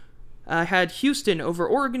 I had Houston over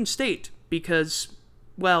Oregon State, because,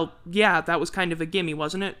 well, yeah, that was kind of a gimme,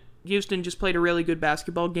 wasn't it? Houston just played a really good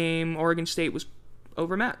basketball game. Oregon State was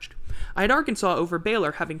overmatched. I had Arkansas over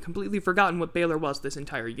Baylor, having completely forgotten what Baylor was this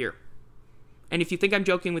entire year. And if you think I'm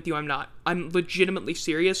joking with you, I'm not. I'm legitimately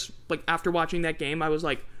serious. Like, after watching that game, I was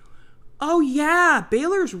like, oh yeah,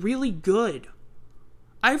 Baylor's really good.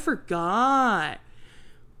 I forgot.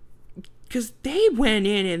 Because they went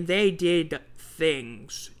in and they did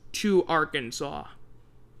things to Arkansas.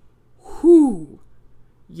 Whew.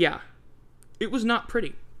 Yeah. It was not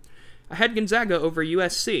pretty. I had Gonzaga over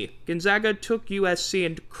USC. Gonzaga took USC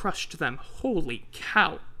and crushed them. Holy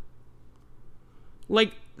cow.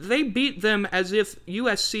 Like, they beat them as if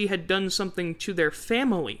USC had done something to their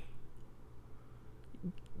family.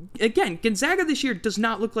 Again, Gonzaga this year does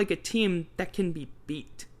not look like a team that can be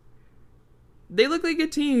beat. They look like a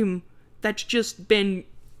team that's just been...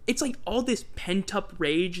 It's like all this pent-up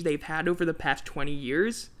rage they've had over the past 20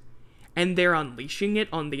 years, and they're unleashing it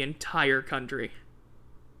on the entire country.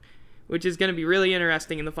 Which is going to be really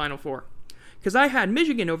interesting in the Final Four. Because I had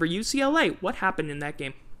Michigan over UCLA. What happened in that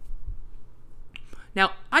game?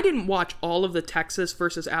 Now, I didn't watch all of the Texas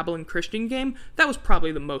versus Abilene Christian game. That was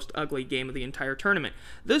probably the most ugly game of the entire tournament.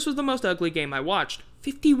 This was the most ugly game I watched.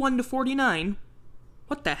 51-49.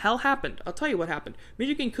 What the hell happened? I'll tell you what happened.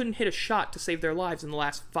 Michigan couldn't hit a shot to save their lives in the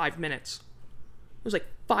last 5 minutes. It was like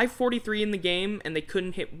 5:43 in the game, and they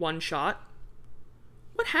couldn't hit one shot.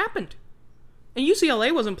 What happened? And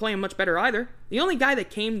UCLA wasn't playing much better either. The only guy that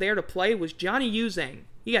came there to play was Johnny Uzang.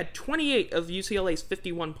 He had 28 of UCLA's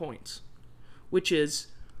 51 points. Which is,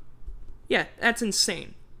 yeah, that's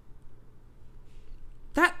insane.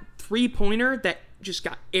 That 3-pointer that just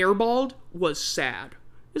got airballed was sad.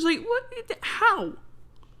 It's like, what? How?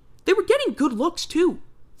 They were getting good looks, too,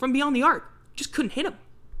 from beyond the arc. Just couldn't hit them.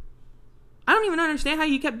 I don't even understand how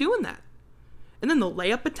you kept doing that. And then the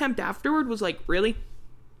layup attempt afterward was like, really?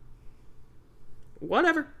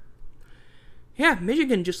 Whatever. Yeah,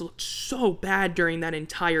 Michigan just looked so bad during that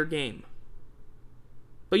entire game.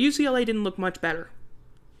 But UCLA didn't look much better.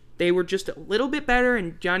 They were just a little bit better,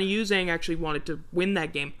 and Johnny Uzang actually wanted to win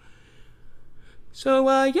that game.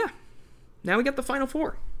 So, yeah. Now we got the Final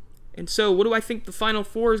Four. And so, what do I think the Final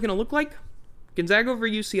Four is going to look like? Gonzaga over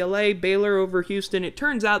UCLA, Baylor over Houston. It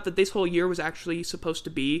turns out that this whole year was actually supposed to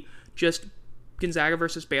be just Gonzaga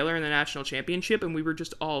versus Baylor in the national championship, and we were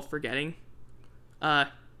just all forgetting. Yeah,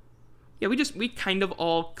 we kind of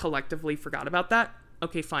all collectively forgot about that.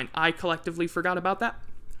 Okay, fine. I collectively forgot about that.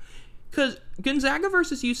 Because Gonzaga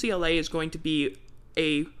versus UCLA is going to be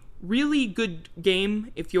a really good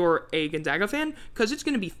game if you're a Gonzaga fan, because it's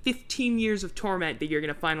going to be 15 years of torment that you're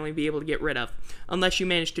going to finally be able to get rid of, unless you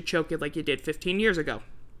manage to choke it like you did 15 years ago.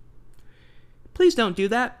 Please don't do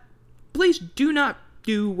that. Please do not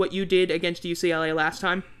do what you did against UCLA last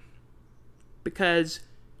time, because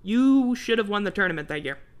you should have won the tournament that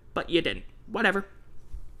year, but you didn't. Whatever.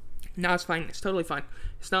 No, it's fine. It's totally fine.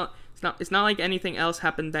 It's not like anything else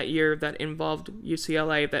happened that year that involved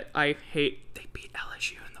UCLA that I hate. They beat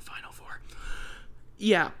LSU in the Final Four.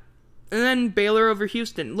 Yeah. And then Baylor over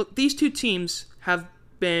Houston. Look, these two teams have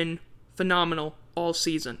been phenomenal all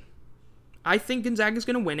season. I think Gonzaga's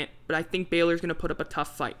going to win it, but I think Baylor's going to put up a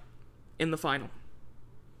tough fight in the final.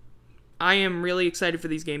 I am really excited for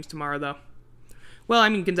these games tomorrow, though. Well, I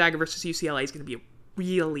mean, Gonzaga versus UCLA is going to be a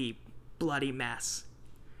really bloody mess.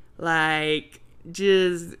 Like,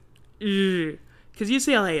 just... Because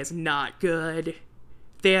UCLA is not good.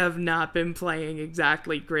 They have not been playing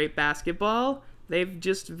exactly great basketball. They've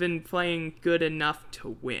just been playing good enough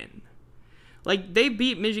to win. Like, they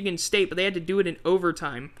beat Michigan State, but they had to do it in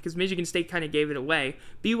overtime, because Michigan State kind of gave it away.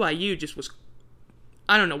 BYU just was...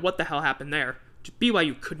 I don't know what the hell happened there. Just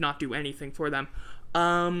BYU could not do anything for them.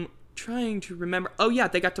 Trying to remember... Oh, yeah,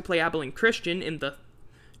 they got to play Abilene Christian in the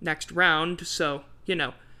next round, so, you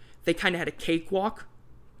know, they kind of had a cakewalk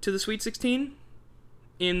to the Sweet 16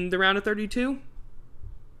 in the round of 32.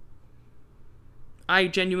 I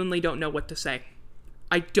genuinely don't know what to say.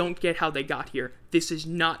 I don't get how they got here. This is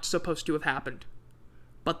not supposed to have happened.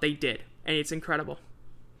 But they did, and it's incredible.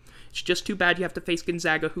 It's just too bad you have to face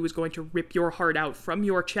Gonzaga, who is going to rip your heart out from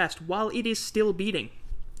your chest while it is still beating.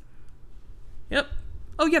 Yep.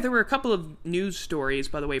 Oh yeah, there were a couple of news stories,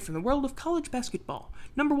 by the way, from the world of college basketball.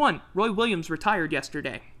 Number 1, Roy Williams retired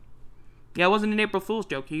yesterday. Yeah, it wasn't an April Fool's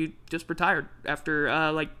joke. He just retired after,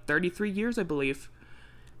 33 years, I believe.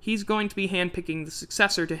 he's going to be handpicking the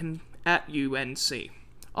successor to him at UNC.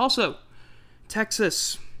 Also,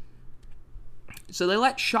 Texas. So they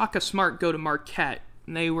let Shaka Smart go to Marquette,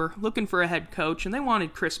 and they were looking for a head coach, and they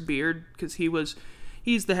wanted Chris Beard because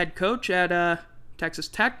he's the head coach at Texas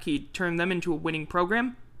Tech. He turned them into a winning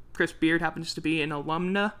program. Chris Beard happens to be an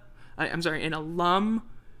alum.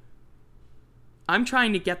 I'm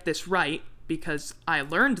trying to get this right because I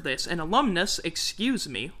learned this. An alumnus, excuse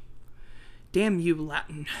me. Damn you,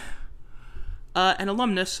 Latin. An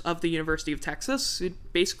alumnus of the University of Texas. It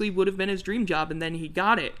basically would have been his dream job, and then he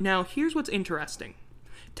got it. Now, here's what's interesting.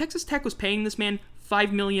 Texas Tech was paying this man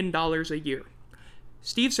 $5 million a year.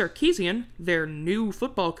 Steve Sarkisian, their new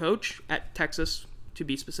football coach at Texas, to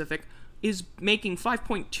be specific, is making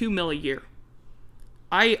 $5.2 million a year.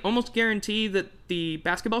 I almost guarantee that the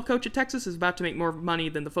basketball coach at Texas is about to make more money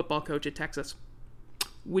than the football coach at Texas,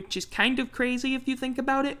 which is kind of crazy if you think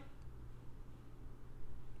about it.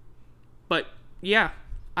 But yeah,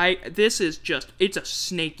 it's a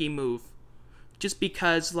snaky move. Just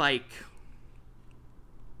because, a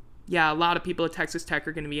lot of people at Texas Tech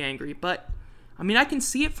are going to be angry. But, I can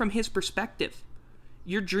see it from his perspective.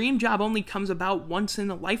 Your dream job only comes about once in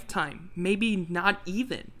a lifetime. Maybe not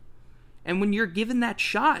even. And when you're given that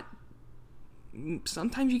shot,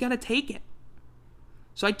 sometimes you got to take it.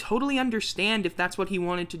 So I totally understand if that's what he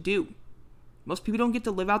wanted to do. Most people don't get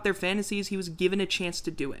to live out their fantasies. He was given a chance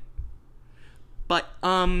to do it. But,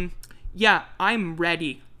 I'm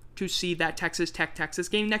ready to see that Texas Tech-Texas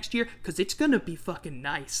game next year, because it's going to be fucking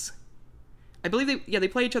nice. I believe they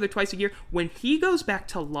play each other twice a year. When he goes back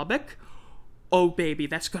to Lubbock, oh, baby,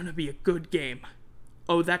 that's going to be a good game.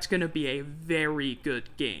 Oh, that's going to be a very good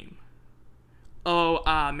game. Oh,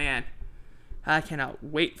 man. I cannot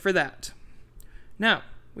wait for that. Now,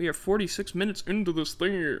 we are 46 minutes into this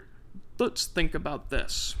thing here. Let's think about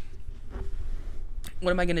this.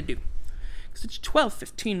 What am I going to do? Because it's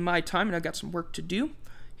 12:15 my time and I've got some work to do.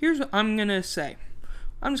 Here's what I'm going to say.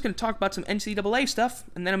 I'm just going to talk about some NCAA stuff,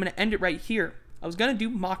 and then I'm going to end it right here. I was going to do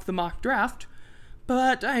Mock the Mock Draft,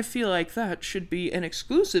 but I feel like that should be an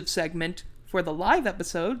exclusive segment for the live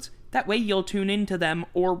episodes. That way you'll tune into them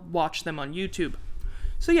or watch them on YouTube.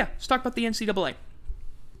 So yeah, let's talk about the NCAA.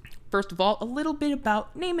 First of all, a little bit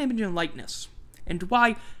about name, image, and likeness, and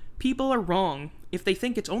why people are wrong if they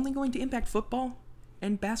think it's only going to impact football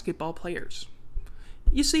and basketball players.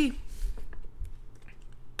 You see,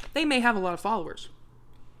 they may have a lot of followers.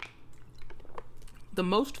 The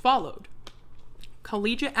most followed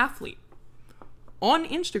collegiate athlete on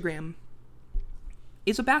Instagram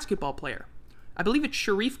is a basketball player. I believe it's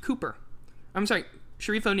Sharif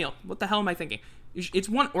O'Neal. What the hell am I thinking? It's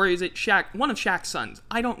one, or is it Shaq? One of Shaq's sons.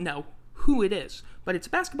 I don't know who it is, but it's a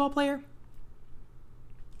basketball player.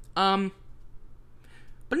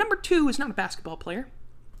 But number 2 is not a basketball player.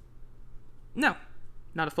 No.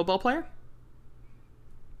 Not a football player.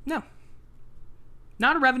 No.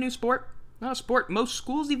 Not a revenue sport. Not a sport most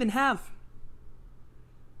schools even have.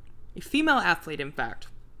 A female athlete, in fact.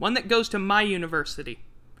 One that goes to my university.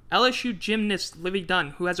 LSU gymnast Livy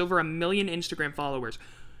Dunn, who has over 1 million Instagram followers.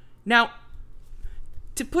 Now,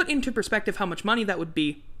 to put into perspective how much money that would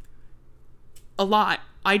be, a lot.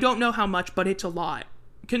 I don't know how much, but it's a lot.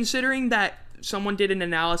 Considering that someone did an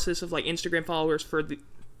analysis of Instagram followers for the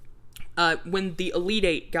when the Elite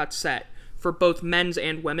Eight got set for both men's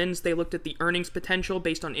and women's, they looked at the earnings potential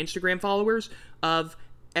based on Instagram followers of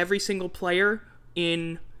every single player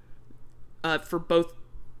in for both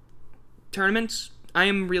tournaments. I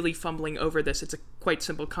am really fumbling over this. It's a quite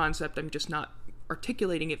simple concept. I'm just not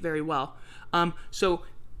articulating it very well. So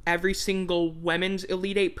every single women's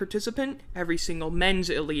Elite Eight participant, every single men's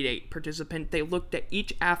Elite Eight participant, they looked at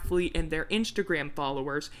each athlete and their Instagram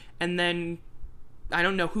followers, and then, I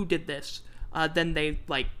don't know who did this, then they,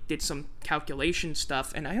 did some calculation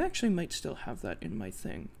stuff, and I actually might still have that in my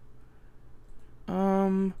thing.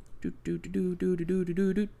 Come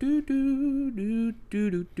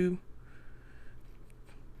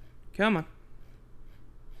on.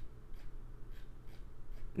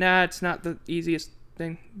 Nah, it's not the easiest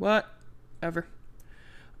thing. Whatever.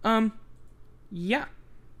 Yeah.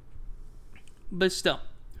 But still.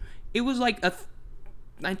 It was I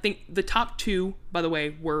think the top 2, by the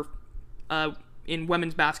way, were in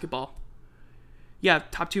women's basketball. Yeah,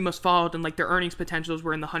 top 2 most followed, and their earnings potentials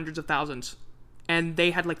were in the hundreds of thousands. And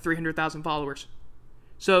they had 300,000 followers.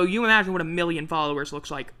 So you imagine what 1 million followers looks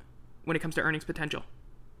like when it comes to earnings potential.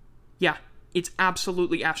 Yeah, it's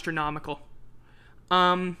absolutely astronomical.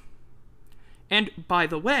 And by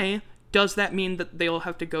the way, does that mean that they'll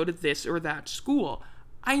have to go to this or that school?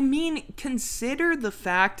 I mean, consider the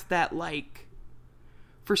fact that,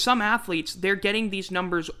 For some athletes, they're getting these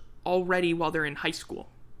numbers already while they're in high school.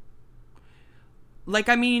 Like,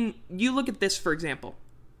 I mean, you look at this, for example.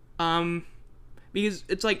 Because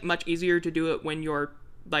it's, like, much easier to do it when you're,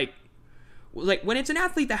 like, when it's an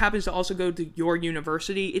athlete that happens to also go to your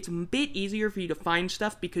university, it's a bit easier for you to find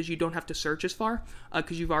stuff because you don't have to search as far,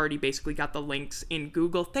 because you've already basically got the links in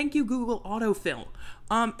Google. Thank you, Google Autofill.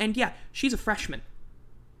 And yeah, she's a freshman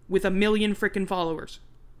with 1 million freaking followers.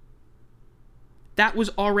 That was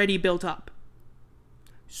already built up.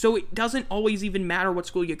 So it doesn't always even matter what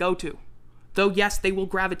school you go to. Though, yes, they will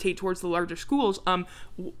gravitate towards the larger schools.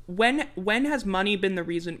 When has money been the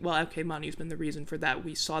reason? Well, okay, money's been the reason for that.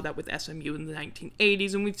 We saw that with SMU in the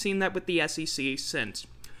 1980s, and we've seen that with the SEC since.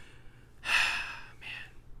 Man.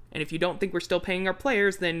 And if you don't think we're still paying our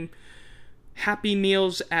players, then Happy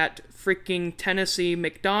Meals at freaking Tennessee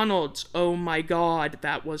McDonald's. Oh my god,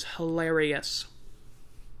 that was hilarious.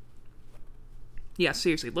 Yeah,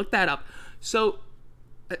 seriously, look that up. So,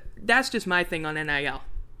 that's just my thing on NIL.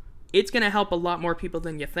 It's going to help a lot more people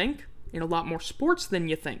than you think, in a lot more sports than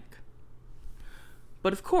you think.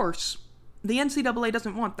 But of course, the NCAA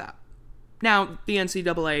doesn't want that. Now, the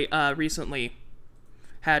NCAA recently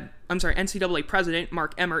NCAA president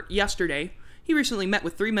Mark Emmert yesterday, he recently met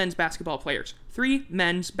with 3 men's basketball players. 3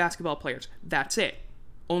 men's basketball players. That's it.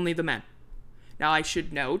 Only the men. Now, I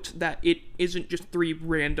should note that it isn't just 3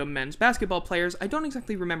 random men's basketball players. I don't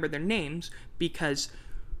exactly remember their names because,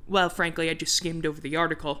 well, frankly, I just skimmed over the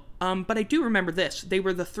article. But I do remember this. They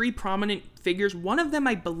were the 3 prominent figures. One of them,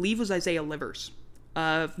 I believe, was Isaiah Livers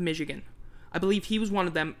of Michigan. I believe he was one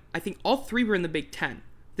of them. I think all 3 were in the Big Ten.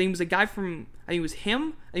 I think it was a guy from, I think it was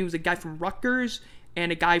him. I think it was a guy from Rutgers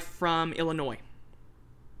and a guy from Illinois.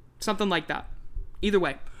 Something like that. Either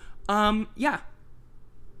way. Yeah.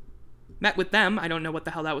 Met with them. I don't know what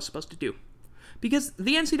the hell that was supposed to do. Because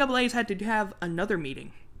the NCAA's had to have another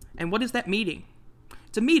meeting. And what is that meeting?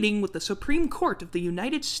 It's a meeting with the Supreme Court of the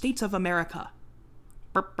United States of America.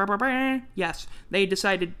 Yes, they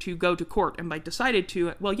decided to go to court. And by decided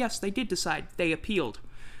to, well, yes, they did decide. They appealed.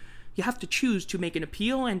 You have to choose to make an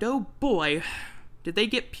appeal, and oh boy, did they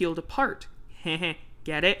get peeled apart.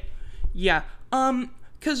 Get it? Yeah,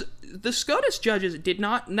 because the SCOTUS judges did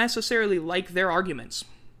not necessarily like their arguments.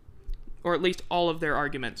 Or at least all of their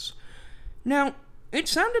arguments. Now, it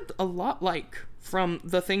sounded a lot like, from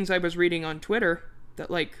the things I was reading on Twitter,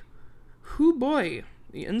 that like, hoo boy,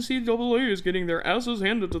 the NCAA is getting their asses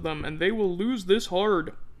handed to them, and they will lose this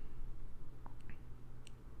hard.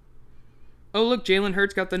 Oh look, Jalen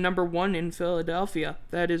Hurts got the number 1 in Philadelphia.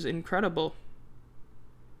 That is incredible.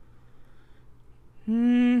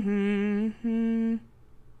 And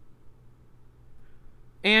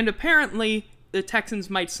apparently, the Texans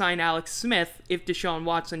might sign Alex Smith if Deshaun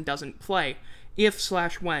Watson doesn't play.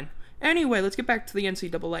 If/when. Anyway, let's get back to the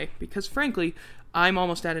NCAA, because frankly, I'm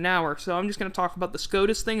almost at an hour, so I'm just going to talk about the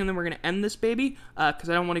SCOTUS thing, and then we're going to end this baby, because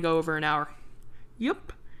I don't want to go over an hour.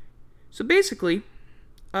 Yep. So basically,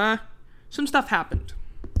 some stuff happened.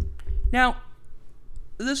 Now,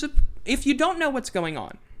 if you don't know what's going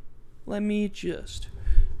on, let me just...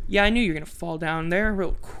 Yeah, I knew you were going to fall down there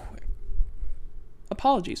real quick.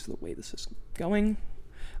 Apologies for the way this is going.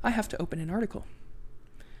 I have to open an article.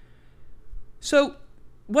 So,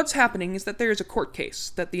 what's happening is that there is a court case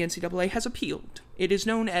that the NCAA has appealed. It is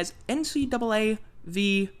known as NCAA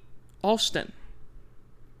v. Alston.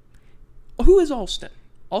 Who is Alston?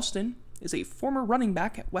 Alston is a former running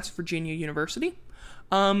back at West Virginia University.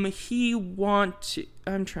 I'm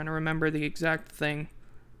trying to remember the exact thing.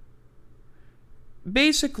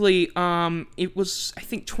 Basically, it was, I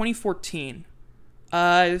think, 2014.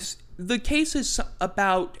 The case is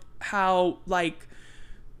about how, like,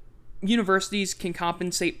 universities can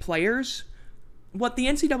compensate players. What the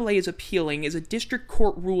NCAA is appealing is a district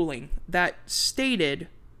court ruling that stated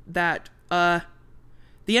that the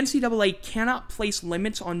NCAA cannot place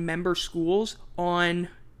limits on member schools on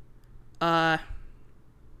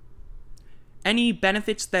any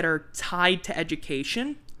benefits that are tied to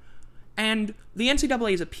education. And the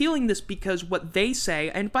NCAA is appealing this because what they say,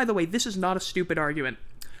 and by the way, this is not a stupid argument,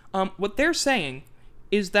 what they're saying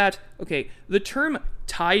is that, okay, the term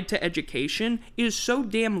tied to education is so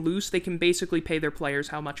damn loose they can basically pay their players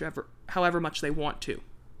however much they want to.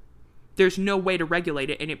 There's no way to regulate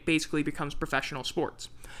it, and it basically becomes professional sports.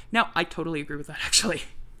 Now, I totally agree with that, actually.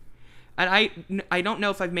 And I don't know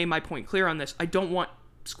if I've made my point clear on this. I don't want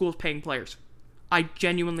schools paying players. I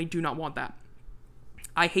genuinely do not want that.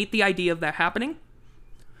 I hate the idea of that happening.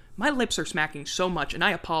 My lips are smacking so much, and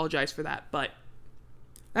I apologize for that, but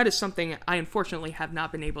that is something I unfortunately have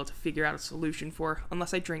not been able to figure out a solution for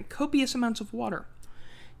unless I drink copious amounts of water.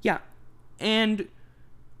 Yeah, and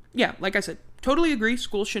yeah, like I said, totally agree.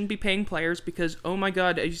 Schools shouldn't be paying players because, oh my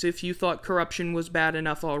god, as if you thought corruption was bad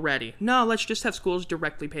enough already. No, let's just have schools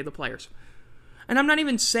directly pay the players. And I'm not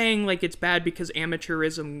even saying, like, it's bad because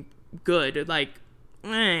amateurism good. Like,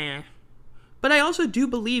 But I also do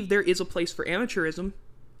believe there is a place for amateurism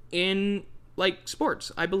in, like,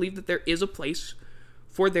 sports. I believe that there is a place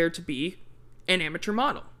for there to be an amateur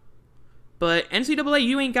model. But NCAA,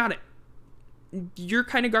 you ain't got it. You're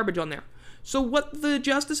kind of garbage on there. So what the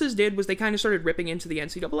justices did was they kind of started ripping into the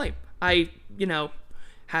NCAA. I,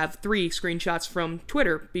 have 3 screenshots from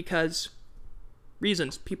Twitter because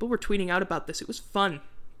reasons. People were tweeting out about this. It was fun.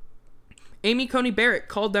 Amy Coney Barrett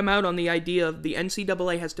called them out on the idea of the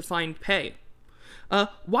NCAA has defined pay.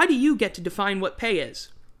 Why do you get to define what pay is?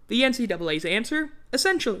 The NCAA's answer?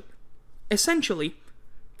 Essentially,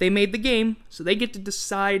 they made the game, so they get to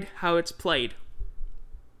decide how it's played.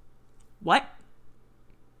 What?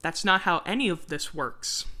 That's not how any of this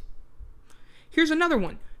works. Here's another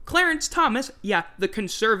one. Clarence Thomas, the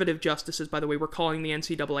conservative justices, by the way, were calling the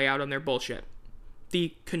NCAA out on their bullshit.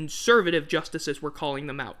 The conservative justices were calling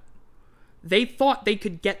them out. They thought they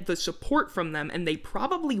could get the support from them, and they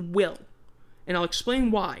probably will. And I'll explain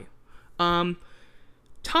why. Clarence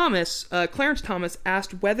Thomas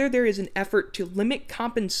asked whether there is an effort to limit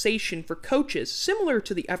compensation for coaches, similar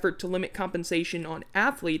to the effort to limit compensation on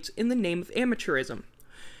athletes in the name of amateurism.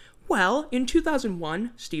 Well, in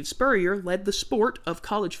 2001, Steve Spurrier led the sport of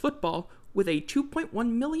college football with a $2.1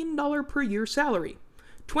 million per year salary.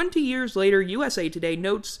 20 years later, USA Today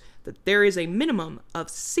notes that there is a minimum of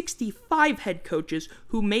 65 head coaches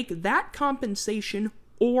who make that compensation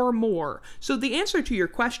or more. So the answer to your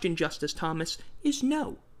question, Justice Thomas, is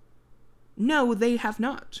no. No, they have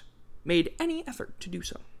not made any effort to do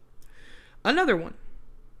so. Another one.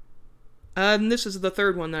 And this is the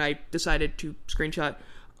third one that I decided to screenshot.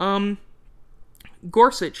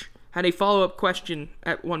 Gorsuch had a follow-up question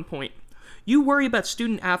at one point. You worry about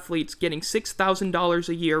student athletes getting $6,000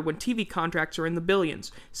 a year when TV contracts are in the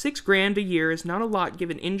billions. $6,000 a year is not a lot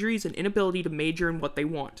given injuries and inability to major in what they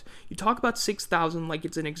want. You talk about $6,000 like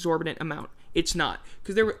it's an exorbitant amount. It's not.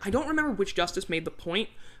 Because I don't remember which justice made the point,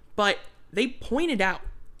 but they pointed out,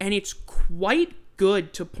 and it's quite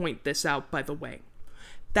good to point this out, by the way,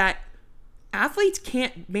 that athletes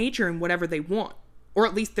can't major in whatever they want. Or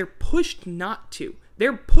at least they're pushed not to.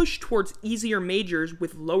 They're pushed towards easier majors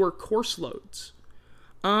with lower course loads.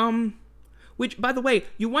 Which, by the way,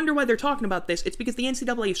 you wonder why they're talking about this. It's because the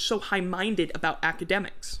NCAA is so high-minded about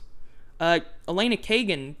academics. Elena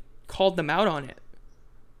Kagan called them out on it.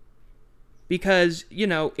 Because,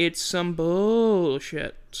 it's some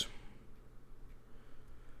bullshit.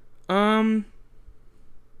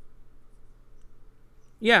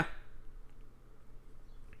 Yeah.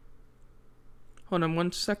 Hold on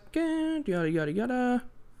one second. Yada, yada, yada.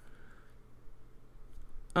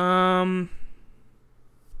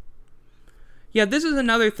 Yeah, this is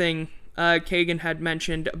another thing Kagan had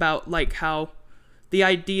mentioned about, like, how the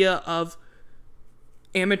idea of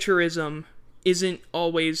amateurism isn't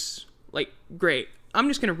always, like, great. I'm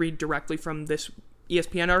just going to read directly from this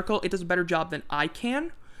ESPN article. It does a better job than I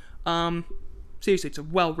can. Seriously, it's a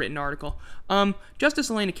well-written article. Justice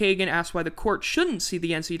Elena Kagan asked why the court shouldn't see the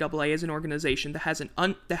NCAA as an organization that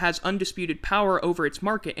has undisputed power over its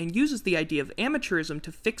market and uses the idea of amateurism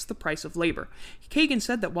to fix the price of labor. Kagan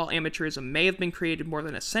said that while amateurism may have been created more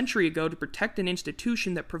than a century ago to protect an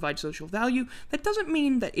institution that provides social value, that doesn't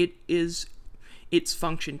mean that it is its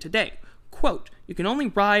function today. Quote, you can only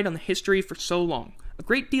ride on the history for so long. A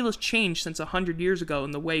great deal has changed since 100 years ago in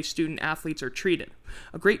the way student athletes are treated.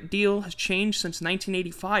 A great deal has changed since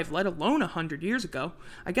 1985, let alone 100 years ago.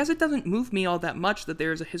 I guess it doesn't move me all that much that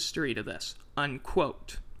there is a history to this.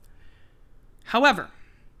 Unquote. However,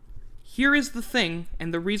 here is the thing,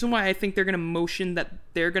 and the reason why I think they're going to motion that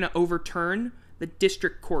they're going to overturn the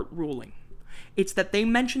district court ruling. It's that they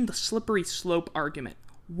mentioned the slippery slope argument,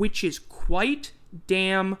 which is quite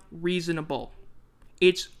damn reasonable.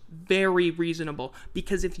 It's very reasonable,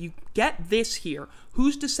 because if you get this here,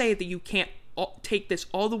 who's to say that you can't take this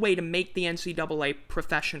all the way to make the NCAA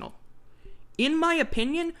professional? In my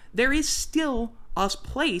opinion, there is still a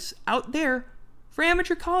place out there for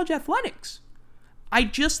amateur college athletics. I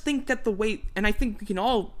just think that the way, and I think we can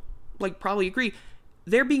all probably agree,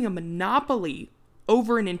 there being a monopoly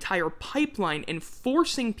over an entire pipeline and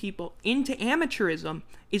forcing people into amateurism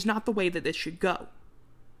is not the way that this should go.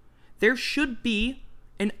 There should be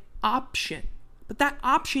an option, but that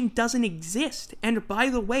option doesn't exist. And by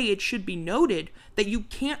the way, it should be noted that you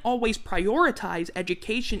can't always prioritize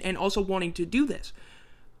education and also wanting to do this.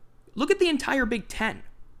 Look at the entire Big Ten.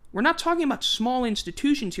 We're not talking about small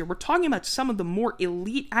institutions here. We're talking about some of the more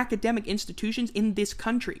elite academic institutions in this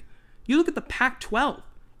country. You look at the Pac-12.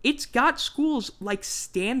 It's got schools like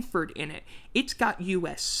Stanford in it. It's got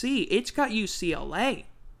USC. It's got UCLA.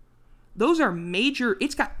 Those are major.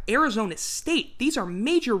 It's got Arizona State. These are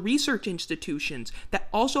major research institutions that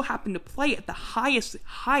also happen to play at the highest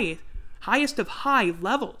of high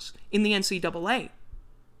levels in the NCAA.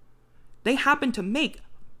 They happen to make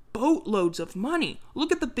boatloads of money.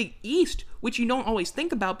 Look at the Big East, which you don't always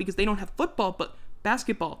think about because they don't have football, but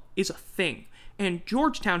basketball is a thing. And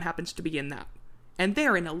Georgetown happens to be in that. And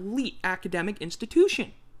they're an elite academic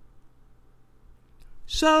institution.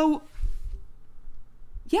 So,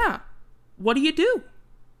 yeah, what do?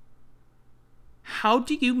 How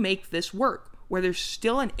do you make this work where there's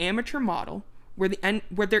still an amateur model,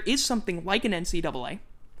 where there is something like an NCAA,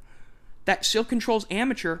 that still controls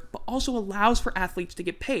amateur, but also allows for athletes to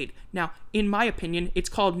get paid? Now, in my opinion, it's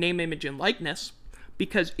called name, image, and likeness,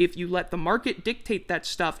 because if you let the market dictate that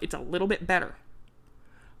stuff, it's a little bit better.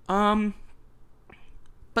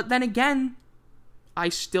 But then again, I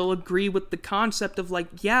still agree with the concept of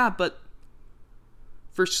but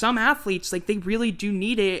for some athletes, they really do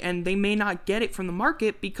need it, and they may not get it from the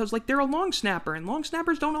market because, they're a long snapper, and long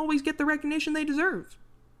snappers don't always get the recognition they deserve.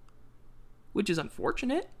 Which is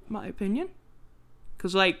unfortunate, in my opinion.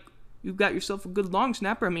 Because, you've got yourself a good long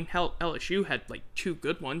snapper. I mean, hell, LSU had, 2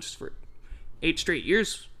 good ones for 8 straight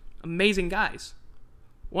years. Amazing guys.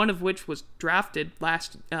 One of which was drafted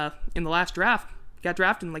in the last draft. Got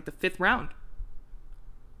drafted in, the 5th round.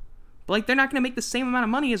 But, they're not going to make the same amount of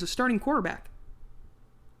money as a starting quarterback.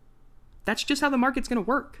 That's just how the market's going to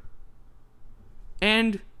work.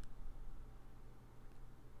 And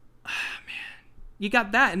you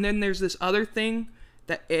got that, and then there's this other thing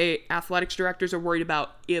that athletics directors are worried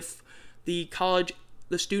about. If the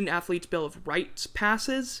Student Athletes Bill of Rights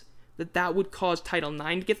passes, that would cause Title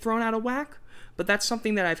IX to get thrown out of whack. But that's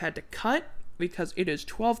something that I've had to cut because it is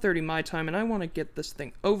 12:30 my time, and I want to get this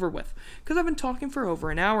thing over with because I've been talking for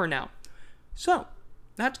over an hour now. So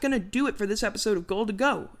that's going to do it for this episode of Goal to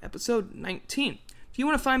Go, episode 19. If you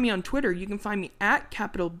want to find me on Twitter, you can find me at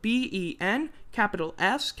capital BEN, capital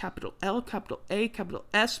S, capital L, capital A, capital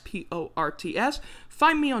SPORTS.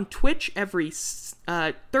 Find me on Twitch every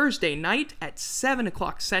Thursday night at 7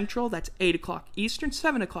 o'clock Central. That's 8 o'clock Eastern,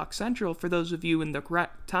 7 o'clock Central for those of you in the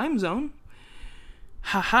correct time zone.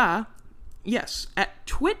 Haha. Yes, at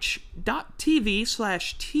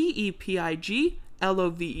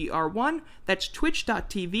twitch.tv/TEPIGLOVER1. That's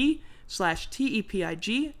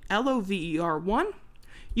twitch.tv/TEPIGLOVER1.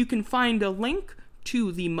 You can find a link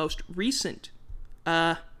to the most recent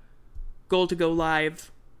Goal to Go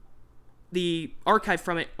Live, the archive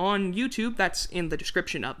from it on YouTube. That's in the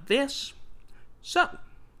description of this. So,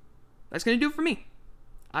 that's going to do it for me.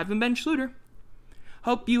 I've been Ben Schluter.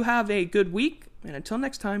 Hope you have a good week, and until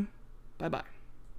next time, bye-bye.